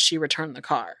say that she returned the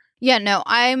car. Yeah, no,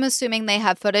 I'm assuming they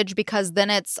have footage because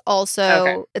then it's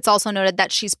also noted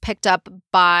that she's picked up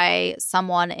by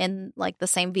someone in like the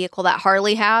same vehicle that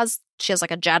Harley has. She has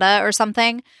like a Jetta or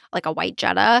something, like a white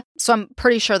Jetta. So I'm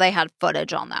pretty sure they had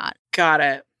footage on that. Got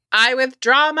it. I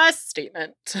withdraw my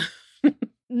statement.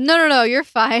 No, you're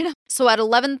fine. So at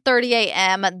 11:30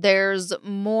 a.m., there's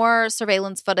more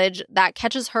surveillance footage that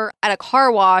catches her at a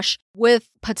car wash with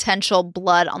potential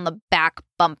blood on the back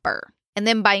bumper. And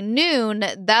then by noon,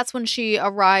 that's when she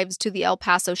arrives to the El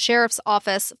Paso Sheriff's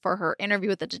Office for her interview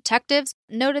with the detectives,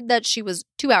 noted that she was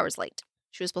 2 hours late.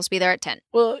 She was supposed to be there at 10.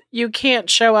 Well, you can't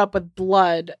show up with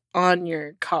blood on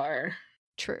your car.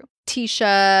 True.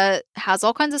 Tisha has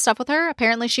all kinds of stuff with her.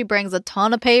 Apparently, she brings a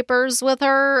ton of papers with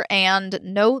her and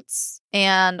notes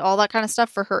and all that kind of stuff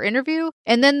for her interview.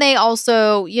 And then they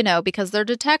also, because they're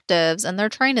detectives and they're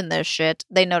trained in this shit,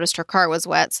 they noticed her car was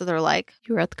wet. So they're like,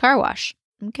 you were at the car wash.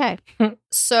 Okay.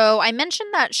 So I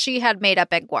mentioned that she had made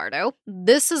up Eduardo.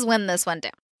 This is when this went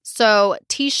down. So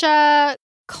Tisha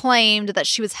claimed that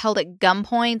she was held at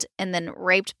gunpoint and then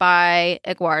raped by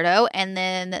Eduardo, and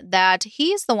then that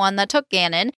he's the one that took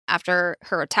Gannon after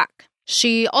her attack.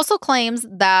 She also claims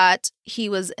that he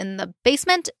was in the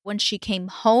basement when she came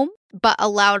home, but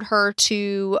allowed her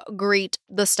to greet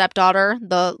the stepdaughter,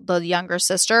 the younger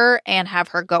sister, and have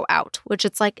her go out, which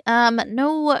it's like,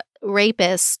 no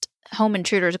rapist home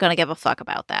intruder is going to give a fuck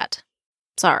about that.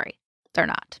 Sorry, they're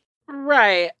not.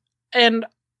 Right. And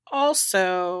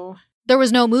also, there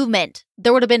was no movement.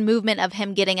 There would have been movement of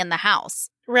him getting in the house.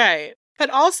 Right. But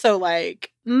also,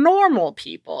 like, normal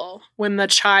people, when the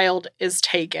child is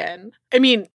taken. I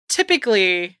mean,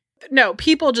 typically, no,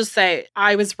 people just say,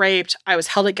 I was raped. I was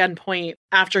held at gunpoint.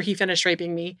 After he finished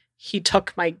raping me, he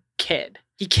took my kid.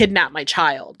 He kidnapped my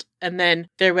child. And then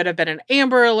there would have been an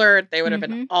Amber Alert. There would have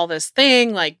been all this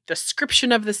thing, like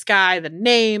description of this guy, the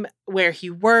name, where he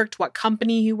worked, what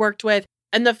company he worked with.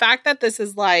 And the fact that this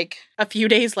is like a few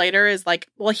days later is like,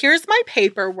 well, here's my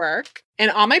paperwork. And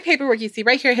on my paperwork, you see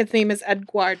right here, his name is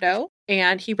Eduardo.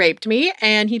 And he raped me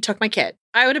and he took my kid.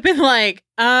 I would have been like,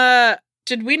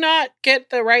 did we not get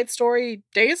the right story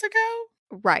days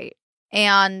ago? Right.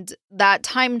 And that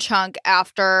time chunk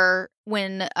after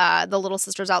when the little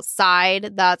sister's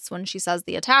outside, that's when she says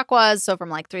the attack was. So from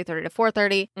like 3:30 to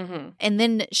 4:30. Mm-hmm. And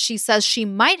then she says she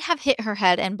might have hit her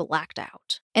head and blacked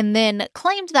out. And then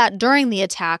claimed that during the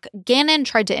attack, Gannon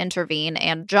tried to intervene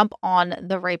and jump on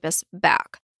the rapist's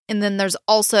back. And then there's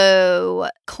also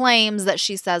claims that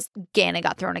she says Gannon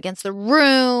got thrown against the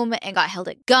room and got held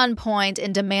at gunpoint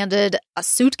and demanded a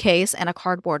suitcase and a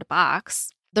cardboard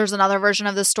box. There's another version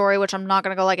of the story, which I'm not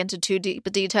going to go into too deep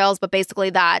details, but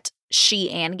basically that she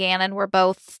and Gannon were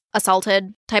both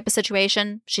assaulted type of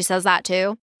situation. She says that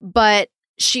too. But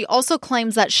she also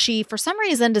claims that she, for some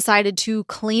reason, decided to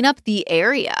clean up the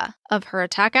area of her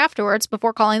attack afterwards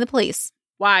before calling the police.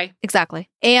 Why? Exactly.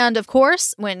 And of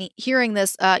course, when hearing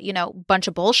this, bunch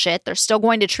of bullshit, they're still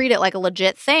going to treat it like a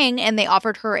legit thing. And they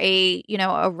offered her a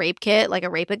rape kit, like a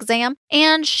rape exam.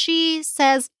 And she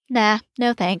says, nah,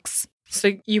 no thanks.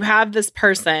 So you have this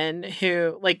person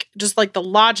who, just the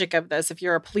logic of this, if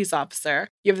you're a police officer,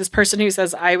 you have this person who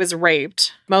says, I was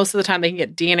raped. Most of the time they can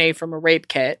get DNA from a rape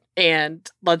kit. And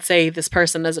let's say this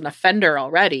person is an offender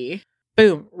already.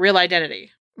 Boom, real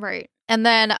identity. Right. And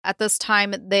then at this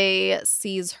time, they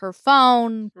seize her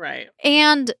phone. Right.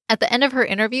 And at the end of her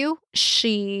interview,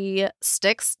 she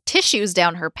sticks tissues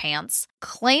down her pants,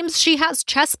 claims she has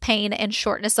chest pain and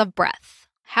shortness of breath.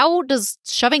 How does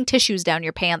shoving tissues down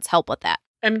your pants help with that?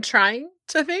 I'm trying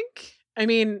to think. I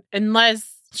mean, unless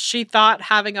she thought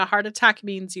having a heart attack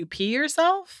means you pee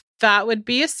yourself, that would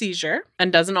be a seizure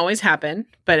and doesn't always happen,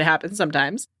 but it happens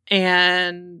sometimes.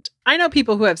 And I know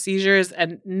people who have seizures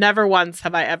and never once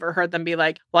have I ever heard them be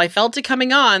like, well, I felt it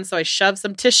coming on, so I shoved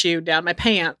some tissue down my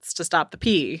pants to stop the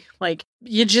pee.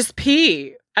 You just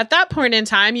pee. At that point in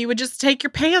time, you would just take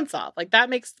your pants off. That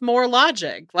makes more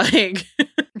logic.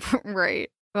 Right.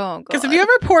 Oh, God. Because have you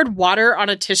ever poured water on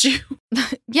a tissue?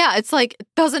 Yeah, it's it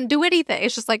doesn't do anything.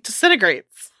 It's just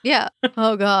disintegrates. Yeah.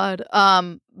 Oh, God.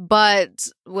 But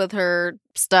with her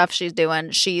stuff she's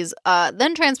doing, she's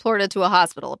then transported to a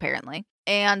hospital, apparently.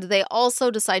 And they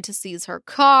also decide to seize her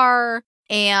car.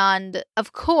 And,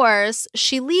 of course,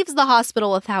 she leaves the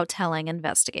hospital without telling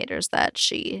investigators that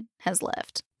she has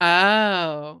left.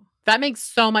 Oh, that makes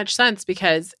so much sense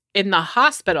because in the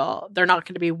hospital, they're not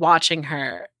going to be watching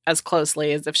her as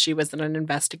closely as if she was in an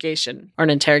investigation or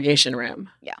an interrogation room.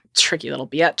 Yeah. Tricky little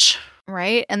bitch.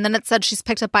 Right. And then it said she's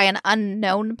picked up by an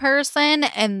unknown person.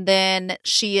 And then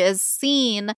she is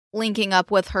seen linking up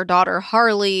with her daughter,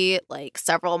 Harley,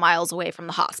 several miles away from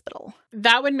the hospital.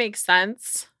 That would make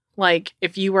sense.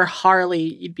 If you were Harley,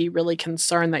 you'd be really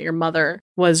concerned that your mother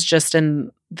was just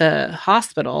in the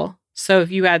hospital. So if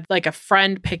you had a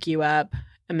friend pick you up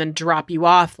and then drop you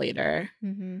off later.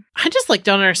 I just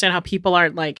don't understand how people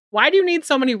aren't why do you need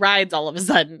so many rides all of a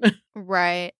sudden?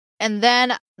 Right. And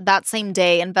then that same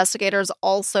day, investigators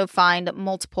also find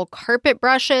multiple carpet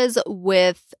brushes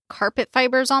with carpet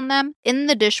fibers on them in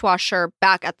the dishwasher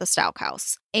back at the Stauch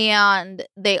house. And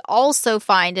they also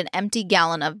find an empty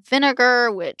gallon of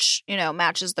vinegar, which,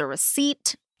 matches the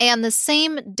receipt. And the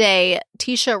same day,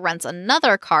 Tisha rents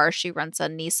another car. She rents a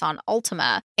Nissan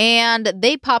Altima, and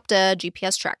they popped a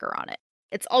GPS tracker on it.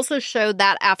 It's also showed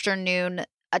that afternoon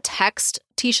a text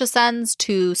Tisha sends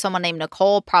to someone named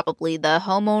Nicole, probably the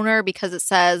homeowner, because it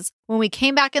says, "When we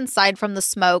came back inside from the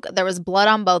smoke, there was blood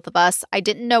on both of us. I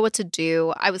didn't know what to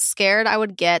do. I was scared I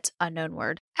would get," unknown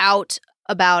word, "out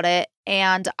about it.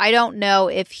 And I don't know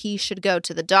if he should go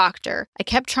to the doctor. I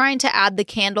kept trying to add the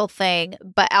candle thing,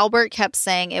 but Albert kept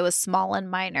saying it was small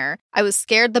and minor. I was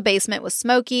scared the basement was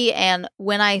smoky, and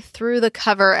when I threw the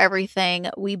cover everything,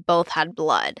 we both had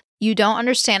blood. You don't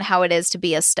understand how it is to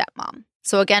be a stepmom."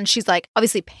 So again, she's like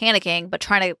obviously panicking, but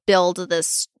trying to build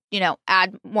this,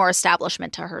 add more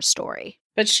establishment to her story.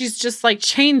 But she's just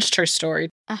changed her story.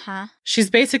 Uh-huh. She's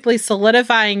basically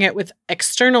solidifying it with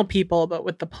external people, but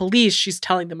with the police, she's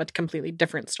telling them a completely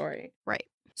different story. Right.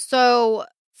 So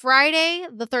Friday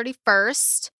the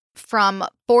 31st, from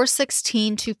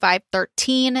 4:16 to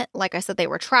 5:13, like I said, they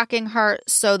were tracking her.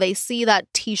 So they see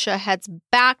that Tisha heads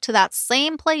back to that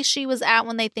same place she was at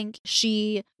when they think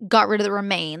she got rid of the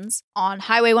remains on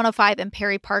Highway 105 and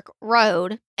Perry Park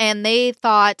Road. And they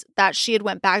thought that she had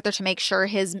went back there to make sure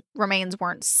his remains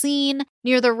weren't seen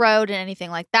near the road and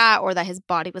anything like that, or that his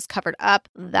body was covered up,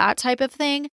 that type of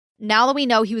thing. Now that we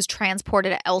know he was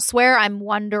transported elsewhere, I'm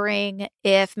wondering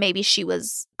if maybe she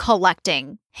was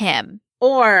collecting him.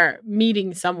 Or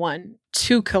meeting someone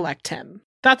to collect him.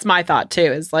 That's my thought too,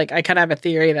 is I kind of have a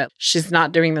theory that she's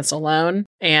not doing this alone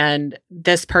and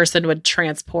this person would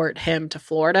transport him to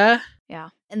Florida. Yeah.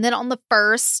 And then on the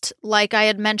 1st, like I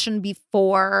had mentioned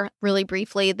before, really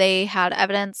briefly, they had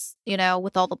evidence,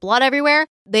 with all the blood everywhere.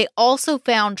 They also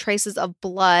found traces of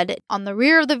blood on the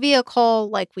rear of the vehicle,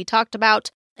 like we talked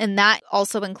about. And that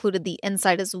also included the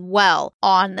inside as well,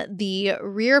 on the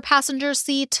rear passenger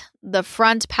seat, the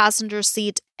front passenger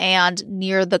seat, and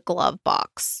near the glove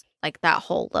box, like that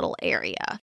whole little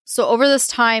area. So over this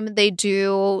time, they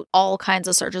do all kinds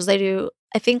of searches. They do,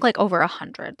 I think, over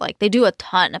 100. They do a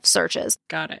ton of searches.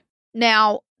 Got it.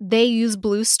 Now, they use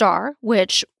Blue Star,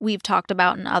 which we've talked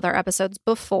about in other episodes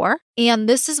before. And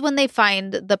this is when they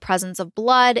find the presence of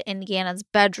blood in Gannon's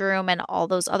bedroom and all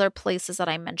those other places that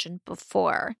I mentioned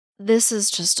before. This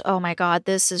is just, oh my God,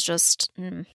 this is just...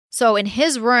 So in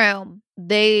his room,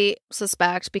 they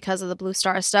suspect, because of the Blue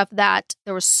Star stuff, that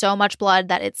there was so much blood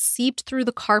that it seeped through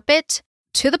the carpet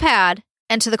to the pad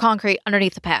and to the concrete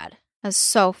underneath the pad. That's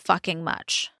so fucking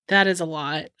much. That is a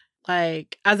lot.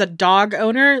 As a dog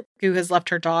owner who has left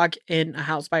her dog in a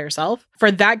house by herself,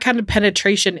 for that kind of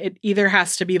penetration, it either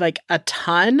has to be a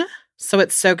ton, so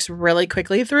it soaks really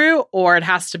quickly through, or it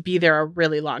has to be there a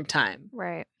really long time.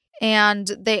 Right. And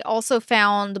they also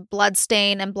found blood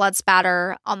stain and blood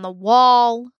spatter on the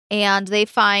wall, and they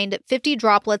find 50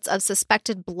 droplets of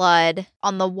suspected blood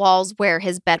on the walls where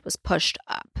his bed was pushed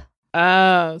up.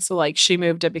 Oh, so she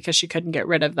moved it because she couldn't get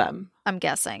rid of them. I'm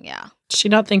guessing, yeah. Did she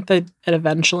not think that it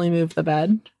eventually moved the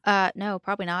bed? No,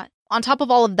 probably not. On top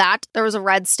of all of that, there was a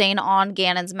red stain on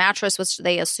Gannon's mattress, which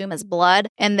they assume is blood.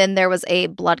 And then there was a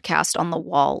blood cast on the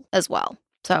wall as well.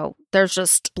 So there's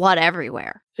just blood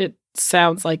everywhere. It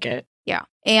sounds like it. Yeah.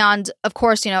 And of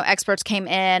course, experts came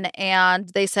in and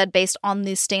they said based on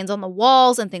these stains on the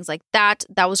walls and things like that,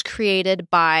 that was created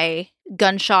by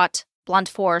gunshot, blunt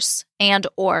force, and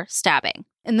or stabbing.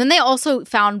 And then they also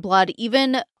found blood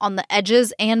even on the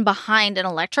edges and behind an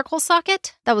electrical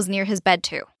socket that was near his bed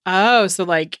too. Oh,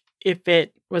 so if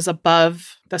it was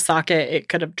above the socket, it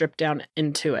could have dripped down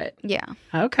into it. Yeah.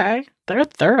 Okay. They're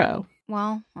thorough.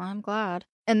 Well, I'm glad.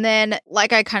 And then,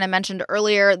 like I kind of mentioned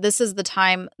earlier, this is the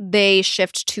time they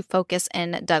shift to focus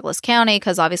in Douglas County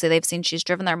because obviously they've seen she's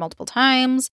driven there multiple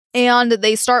times. And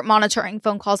they start monitoring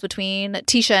phone calls between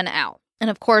Tisha and Al. And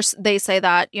of course, they say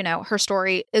that, her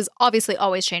story is obviously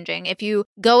always changing. If you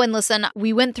go and listen,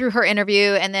 we went through her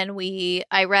interview and then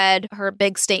I read her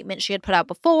big statement she had put out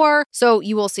before. So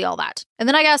you will see all that. And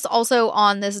then I guess also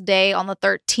on this day, on the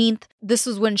 13th, this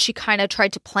is when she kind of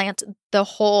tried to plant the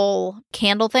whole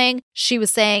candle thing. She was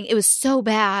saying it was so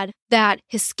bad that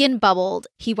his skin bubbled.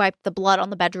 He wiped the blood on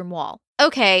the bedroom wall.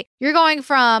 Okay, you're going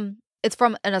from, it's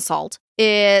from an assault.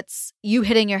 It's you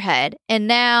hitting your head. And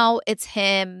now it's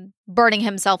him burning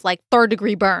himself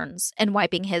third-degree burns and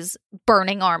wiping his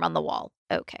burning arm on the wall.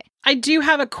 Okay. I do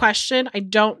have a question. I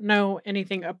don't know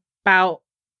anything about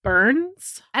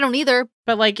burns. I don't either.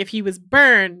 But if he was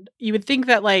burned, you would think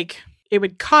that it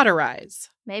would cauterize.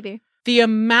 Maybe. the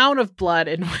amount of blood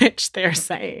in which they're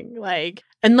saying, like,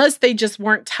 unless they just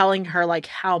weren't telling her, like,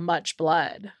 how much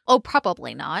blood. Oh,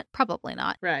 probably not. Probably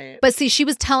not. Right. But see, she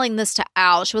was telling this to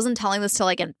Al. She wasn't telling this to,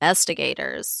 like,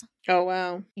 investigators. Oh,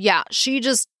 wow. Yeah, she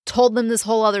just told them this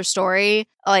whole other story,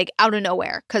 like, out of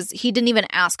nowhere, because he didn't even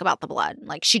ask about the blood.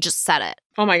 Like, she just said it.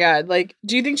 Oh, my God. Like,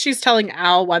 do you think she's telling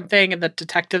Al one thing and the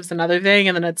detectives another thing?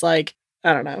 And then it's like,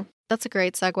 I don't know. That's a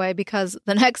great segue, because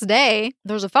the next day,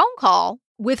 there's a phone call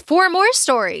with 4 more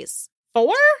stories.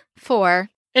 4? 4.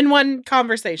 In one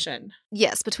conversation.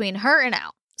 Yes, between her and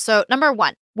Al. So, number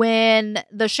 1, when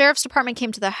the sheriff's department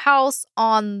came to the house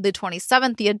on the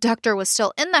 27th, the abductor was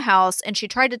still in the house, and she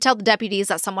tried to tell the deputies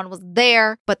that someone was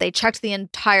there, but they checked the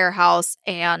entire house,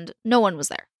 and no one was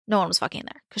there. No one was fucking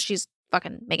there, because she's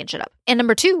fucking making shit up. And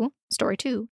number 2, story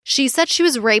 2, she said she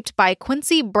was raped by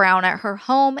Quincy Brown at her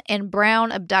home, and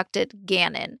Brown abducted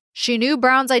Gannon. She knew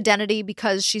Brown's identity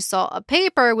because she saw a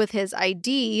paper with his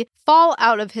ID fall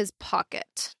out of his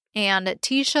pocket. And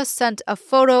Tisha sent a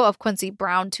photo of Quincy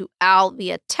Brown to Al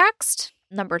via text.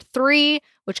 Number 3,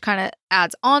 which kind of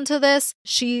adds on to this,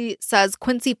 she says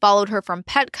Quincy followed her from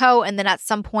Petco and then at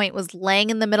some point was laying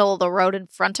in the middle of the road in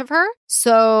front of her.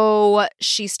 So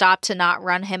she stopped to not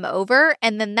run him over.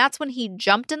 And then that's when he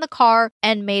jumped in the car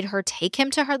and made her take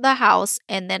him to the house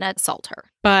and then assault her.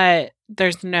 But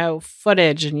there's no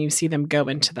footage and you see them go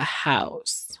into the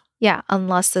house. Yeah,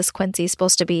 unless this Quincy's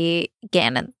supposed to be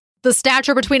Gannon. The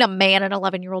stature between a man and an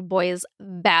 11-year-old boy is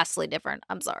vastly different.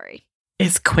 I'm sorry.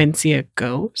 Is Quincy a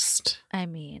ghost? I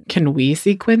mean... Can we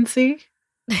see Quincy?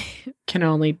 Can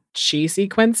only she see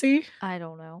Quincy? I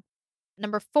don't know.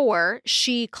 Number 4,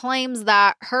 she claims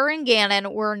that her and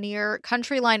Gannon were near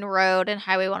Country Line Road and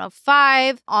Highway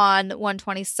 105 on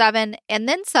 127, and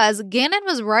then says Gannon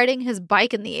was riding his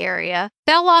bike in the area,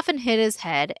 fell off and hit his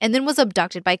head, and then was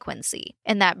abducted by Quincy,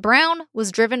 and that Brown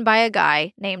was driven by a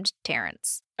guy named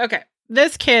Terrence. Okay.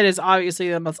 This kid is obviously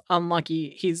the most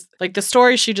unlucky. He's like the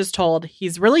story she just told.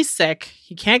 He's really sick.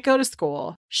 He can't go to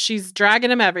school. She's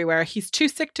dragging him everywhere. He's too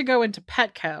sick to go into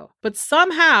Petco. But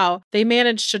somehow they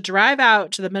managed to drive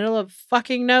out to the middle of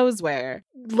fucking nowhere.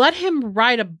 Let him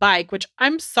ride a bike, which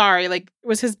I'm sorry, like,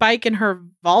 was his bike in her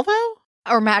Volvo?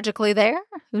 Or magically there?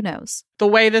 Who knows? The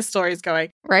way this story is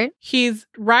going. Right? He's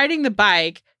riding the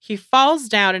bike. He falls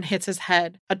down and hits his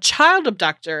head. A child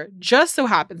abductor just so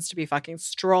happens to be fucking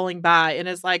strolling by and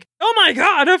is like, oh my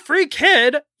God, a free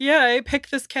kid. Yay, pick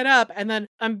this kid up. And then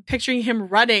I'm picturing him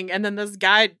running. And then this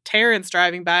guy, Terrence,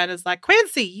 driving by and is like,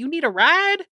 Quincy, you need a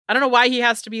ride? I don't know why he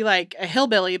has to be like a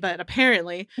hillbilly, but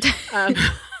apparently.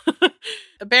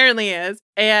 Apparently is.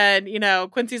 And, you know,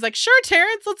 Quincy's like, sure,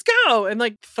 Terrence, let's go. And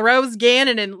like throws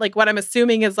Gannon in like what I'm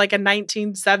assuming is like a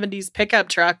 1970s pickup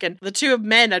truck. And the two of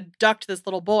men abduct this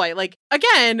little boy. Like,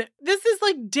 again, this is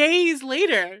like days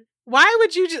later. Why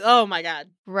would you just, oh my God.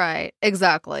 Right,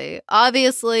 exactly.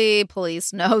 Obviously,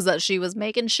 police knows that she was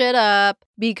making shit up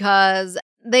because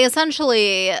they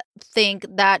essentially think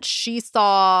that she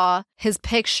saw his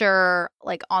picture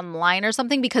like online or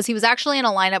something because he was actually in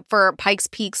a lineup for Pikes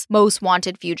Peak's Most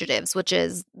Wanted Fugitives, which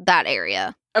is that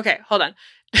area. Okay, hold on.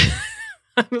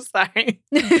 I'm sorry.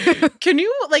 Can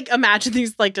you like imagine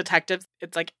these like detectives?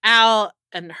 It's like Al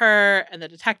and her and the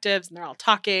detectives and they're all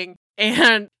talking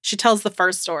and she tells the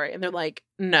first story and they're like,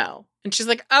 no. And she's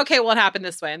like, okay, well, it happened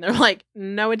this way. And they're like,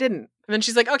 no, it didn't. And then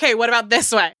she's like, okay, what about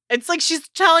this way? It's like she's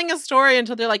telling a story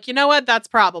until they're like, you know what? That's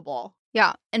probable.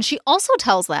 Yeah. And she also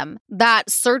tells them that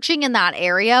searching in that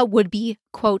area would be,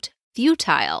 quote,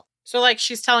 futile. So like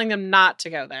she's telling them not to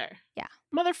go there. Yeah.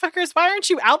 Motherfuckers, why aren't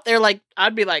you out there? Like,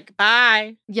 I'd be like,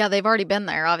 bye. Yeah, they've already been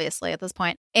there, obviously, at this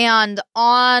point. And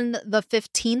on the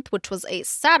 15th, which was a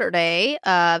Saturday,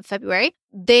 February,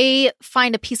 they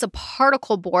find a piece of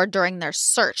particle board during their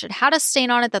search. It had a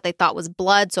stain on it that they thought was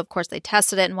blood, so of course they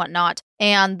tested it and whatnot,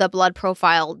 and the blood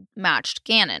profile matched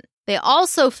Gannon. They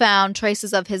also found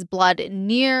traces of his blood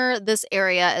near this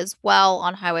area as well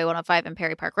on Highway 105 and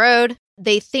Perry Park Road.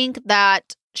 They think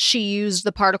that she used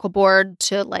the particle board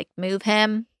to, like, move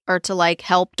him or to, like,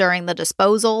 help during the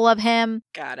disposal of him.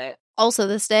 Got it. Also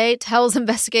this day, tells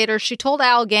investigators she told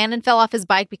Al Gannon fell off his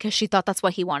bike because she thought that's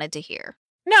what he wanted to hear.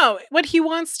 No, what he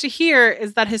wants to hear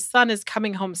is that his son is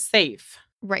coming home safe.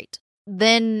 Right.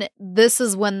 Then this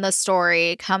is when the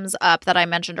story comes up that I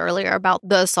mentioned earlier about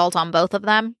the assault on both of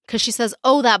them. Because she says,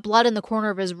 oh, that blood in the corner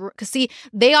of his room. Because see,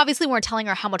 they obviously weren't telling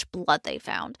her how much blood they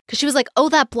found. Because she was like, oh,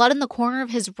 that blood in the corner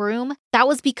of his room, that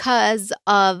was because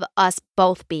of us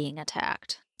both being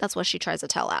attacked. That's what she tries to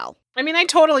tell Al. I mean, I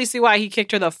totally see why he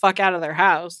kicked her the fuck out of their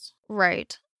house.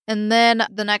 Right. And then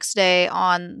the next day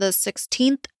on the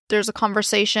 16th, there's a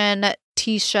conversation.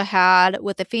 Tisha had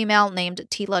with a female named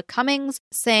Tila Cummings,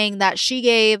 saying that she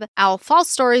gave Al false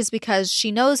stories because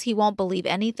she knows he won't believe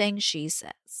anything she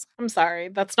says. I'm sorry.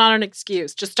 That's not an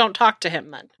excuse. Just don't talk to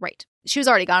him then. Right. She was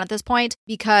already gone at this point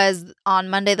because on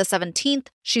Monday the 17th,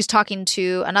 she's talking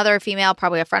to another female,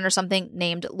 probably a friend or something,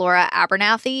 named Laura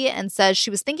Abernathy, and says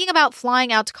she was thinking about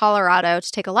flying out to Colorado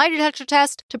to take a lie detector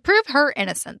test to prove her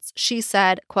innocence. She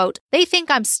said, quote, "They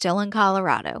think I'm still in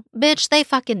Colorado. Bitch, they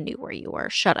fucking knew where you were.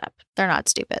 Shut up. They're not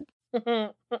stupid."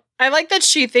 I like that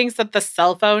she thinks that the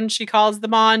cell phone she calls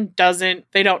them on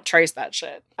they don't trace that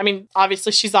shit. I mean,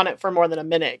 obviously she's on it for more than a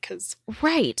minute because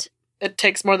right. It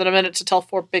takes more than a minute to tell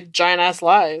 4 big giant ass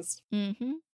lies.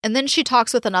 Mm-hmm. And then she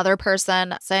talks with another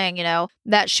person saying,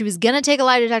 that she was going to take a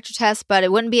lie detector test, but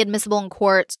it wouldn't be admissible in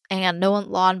court and no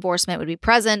law enforcement would be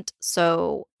present.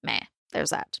 So, there's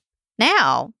that.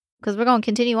 Now, because we're going to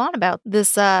continue on about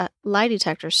this lie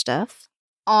detector stuff.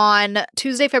 On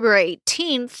Tuesday, February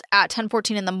 18th at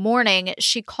 10:14 in the morning,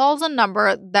 she calls a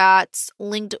number that's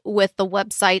linked with the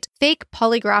website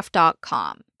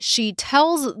fakepolygraph.com. She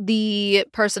tells the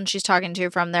person she's talking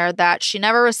to from there that she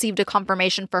never received a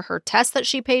confirmation for her test that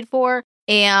she paid for,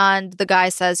 and the guy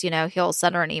says, he'll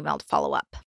send her an email to follow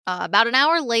up. About an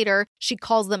hour later, she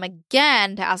calls them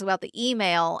again to ask about the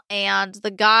email, and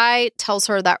the guy tells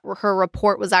her that her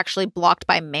report was actually blocked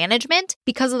by management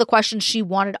because of the questions she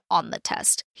wanted on the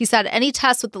test. He said any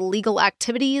test with illegal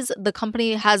activities, the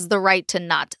company has the right to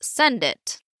not send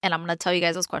it. And I'm going to tell you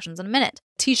guys those questions in a minute.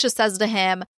 Tisha says to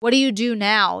him, "What do you do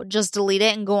now? Just delete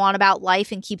it and go on about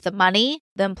life and keep the money?"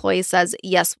 The employee says,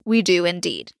 "Yes, we do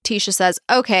indeed." Tisha says,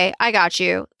 "Okay, I got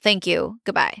you. Thank you.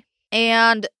 Goodbye."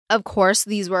 And of course,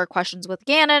 these were questions with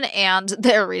Gannon, and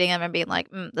they're reading them and being like,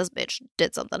 this bitch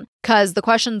did something. Because the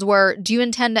questions were, do you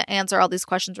intend to answer all these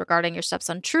questions regarding your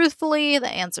stepson truthfully? The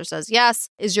answer says yes.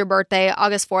 Is your birthday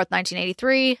August 4th,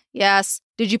 1983? Yes.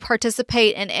 Did you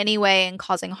participate in any way in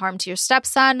causing harm to your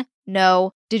stepson?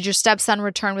 No. Did your stepson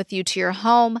return with you to your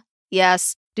home?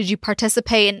 Yes. Did you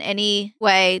participate in any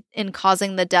way in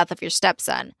causing the death of your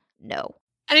stepson? No.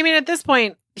 And I mean, at this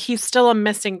point, he's still a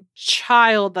missing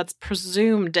child that's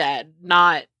presumed dead,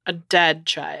 not a dead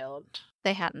child.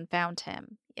 They hadn't found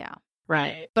him. Yeah.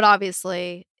 Right. But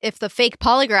obviously, if the fake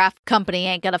polygraph company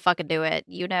ain't gonna fucking do it,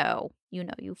 you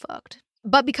fucked.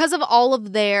 But because of all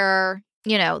of their,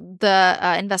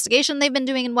 the investigation they've been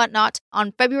doing and whatnot,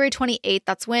 on February 28th,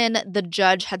 that's when the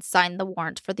judge had signed the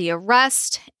warrant for the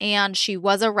arrest, and she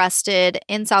was arrested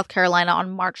in South Carolina on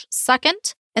March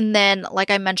 2nd. And then,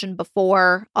 like I mentioned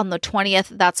before, on the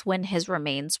 20th, that's when his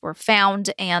remains were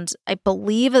found. And I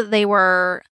believe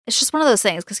it's just one of those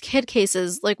things, because kid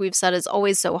cases, like we've said, is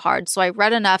always so hard. So I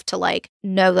read enough to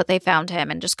know that they found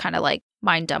him and just kind of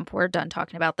mind dump. We're done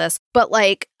talking about this. But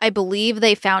I believe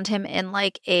they found him in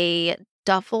a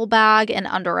duffel bag and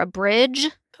under a bridge.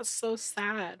 That's so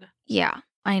sad. Yeah,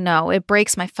 I know. It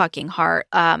breaks my fucking heart.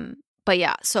 But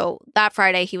yeah, so that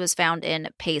Friday he was found in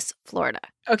Pace, Florida.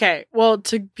 Okay, well,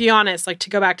 to be honest, to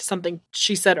go back to something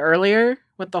she said earlier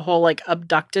with the whole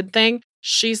abducted thing,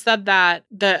 she said that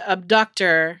the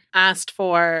abductor asked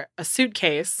for a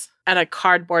suitcase and a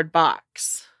cardboard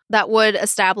box. That would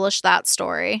establish that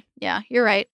story. Yeah, you're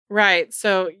right. Right.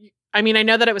 So, I mean, I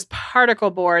know that it was particle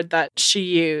board that she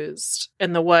used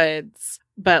in the woods,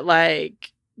 but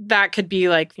that could be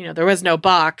there was no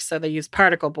box, so they used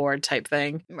particle board type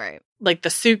thing. Right.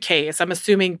 The suitcase, I'm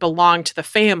assuming, belonged to the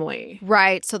family.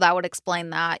 Right. So that would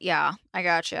explain that. Yeah. I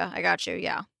got you.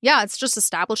 Yeah. Yeah. It's just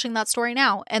establishing that story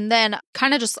now. And then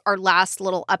kind of just our last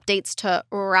little updates to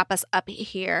wrap us up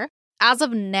here. As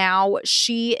of now,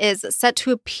 she is set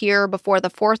to appear before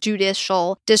the 4th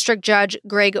Judicial District Judge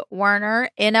Greg Werner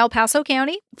in El Paso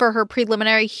County for her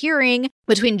preliminary hearing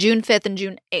between June 5th and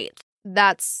June 8th.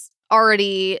 That's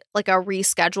already a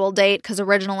rescheduled date, because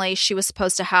originally she was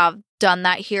supposed to have done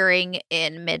that hearing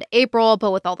in mid-April,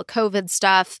 but with all the COVID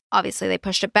stuff, obviously they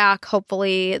pushed it back.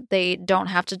 Hopefully they don't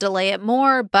have to delay it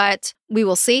more, but we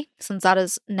will see, since that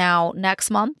is now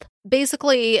next month.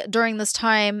 Basically, during this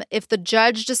time, if the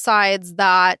judge decides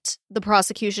that the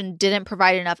prosecution didn't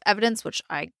provide enough evidence, which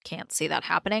I can't see that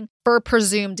happening, for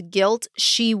presumed guilt,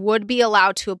 she would be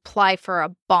allowed to apply for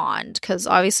a bond, because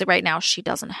obviously right now she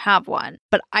doesn't have one.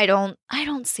 But I don't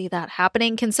see that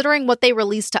happening, considering what they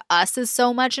released to us is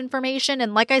so much information.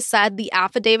 And like I said, the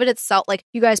affidavit itself,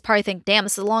 you guys probably think, damn,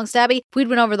 this is a long Stabby. If we'd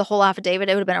went over the whole affidavit,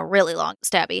 it would have been a really long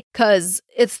Stabby, because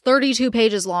it's 32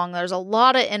 pages long. There's a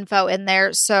lot of info in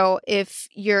there. So if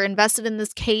you're invested in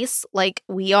this case, like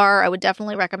we are, I would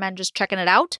definitely recommend just checking it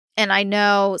out. And I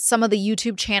know some of the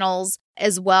YouTube channels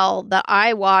as well that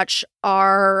I watch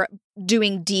are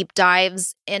doing deep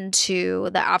dives into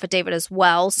the affidavit as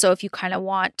well. So if you kind of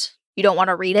you don't want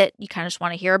to read it, you kind of just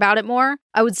want to hear about it more,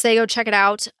 I would say go check it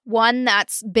out. One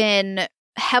that's been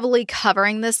heavily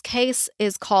covering this case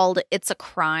is called It's a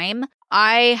Crime.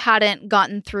 I hadn't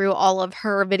gotten through all of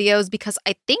her videos because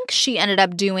I think she ended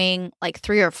up doing like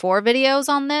 3 or 4 videos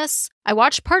on this. I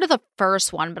watched part of the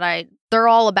first one, but they're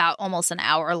all about almost an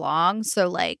hour long. So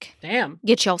like, damn,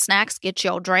 get your snacks, get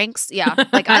your drinks. Yeah,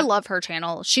 like I love her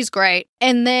channel. She's great.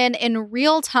 And then in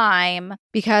real time,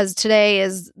 because today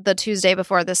is the Tuesday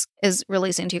before this is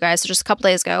releasing to you guys, so just a couple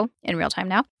days ago in real time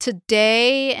now.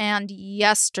 Today and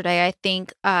yesterday, I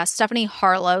think Stephanie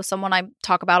Harlow, someone I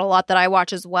talk about a lot that I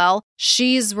watch as well,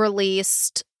 she's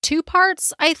released 2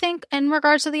 parts, I think, in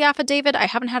regards to the affidavit. I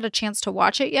haven't had a chance to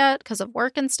watch it yet because of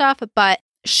work and stuff, but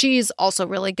she's also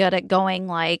really good at going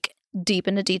like deep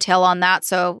into detail on that.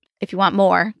 So if you want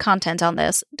more content on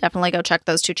this, definitely go check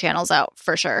those 2 channels out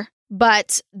for sure.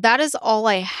 But that is all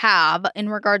I have in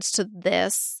regards to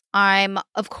this. I'm,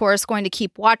 of course, going to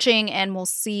keep watching and we'll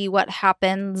see what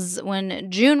happens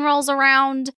when June rolls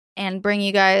around and bring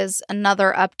you guys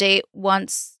another update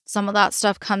once some of that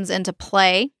stuff comes into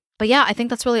play. But yeah, I think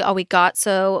that's really all we got.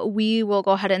 So we will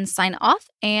go ahead and sign off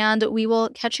and we will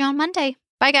catch you on Monday.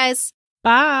 Bye, guys.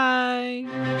 Bye.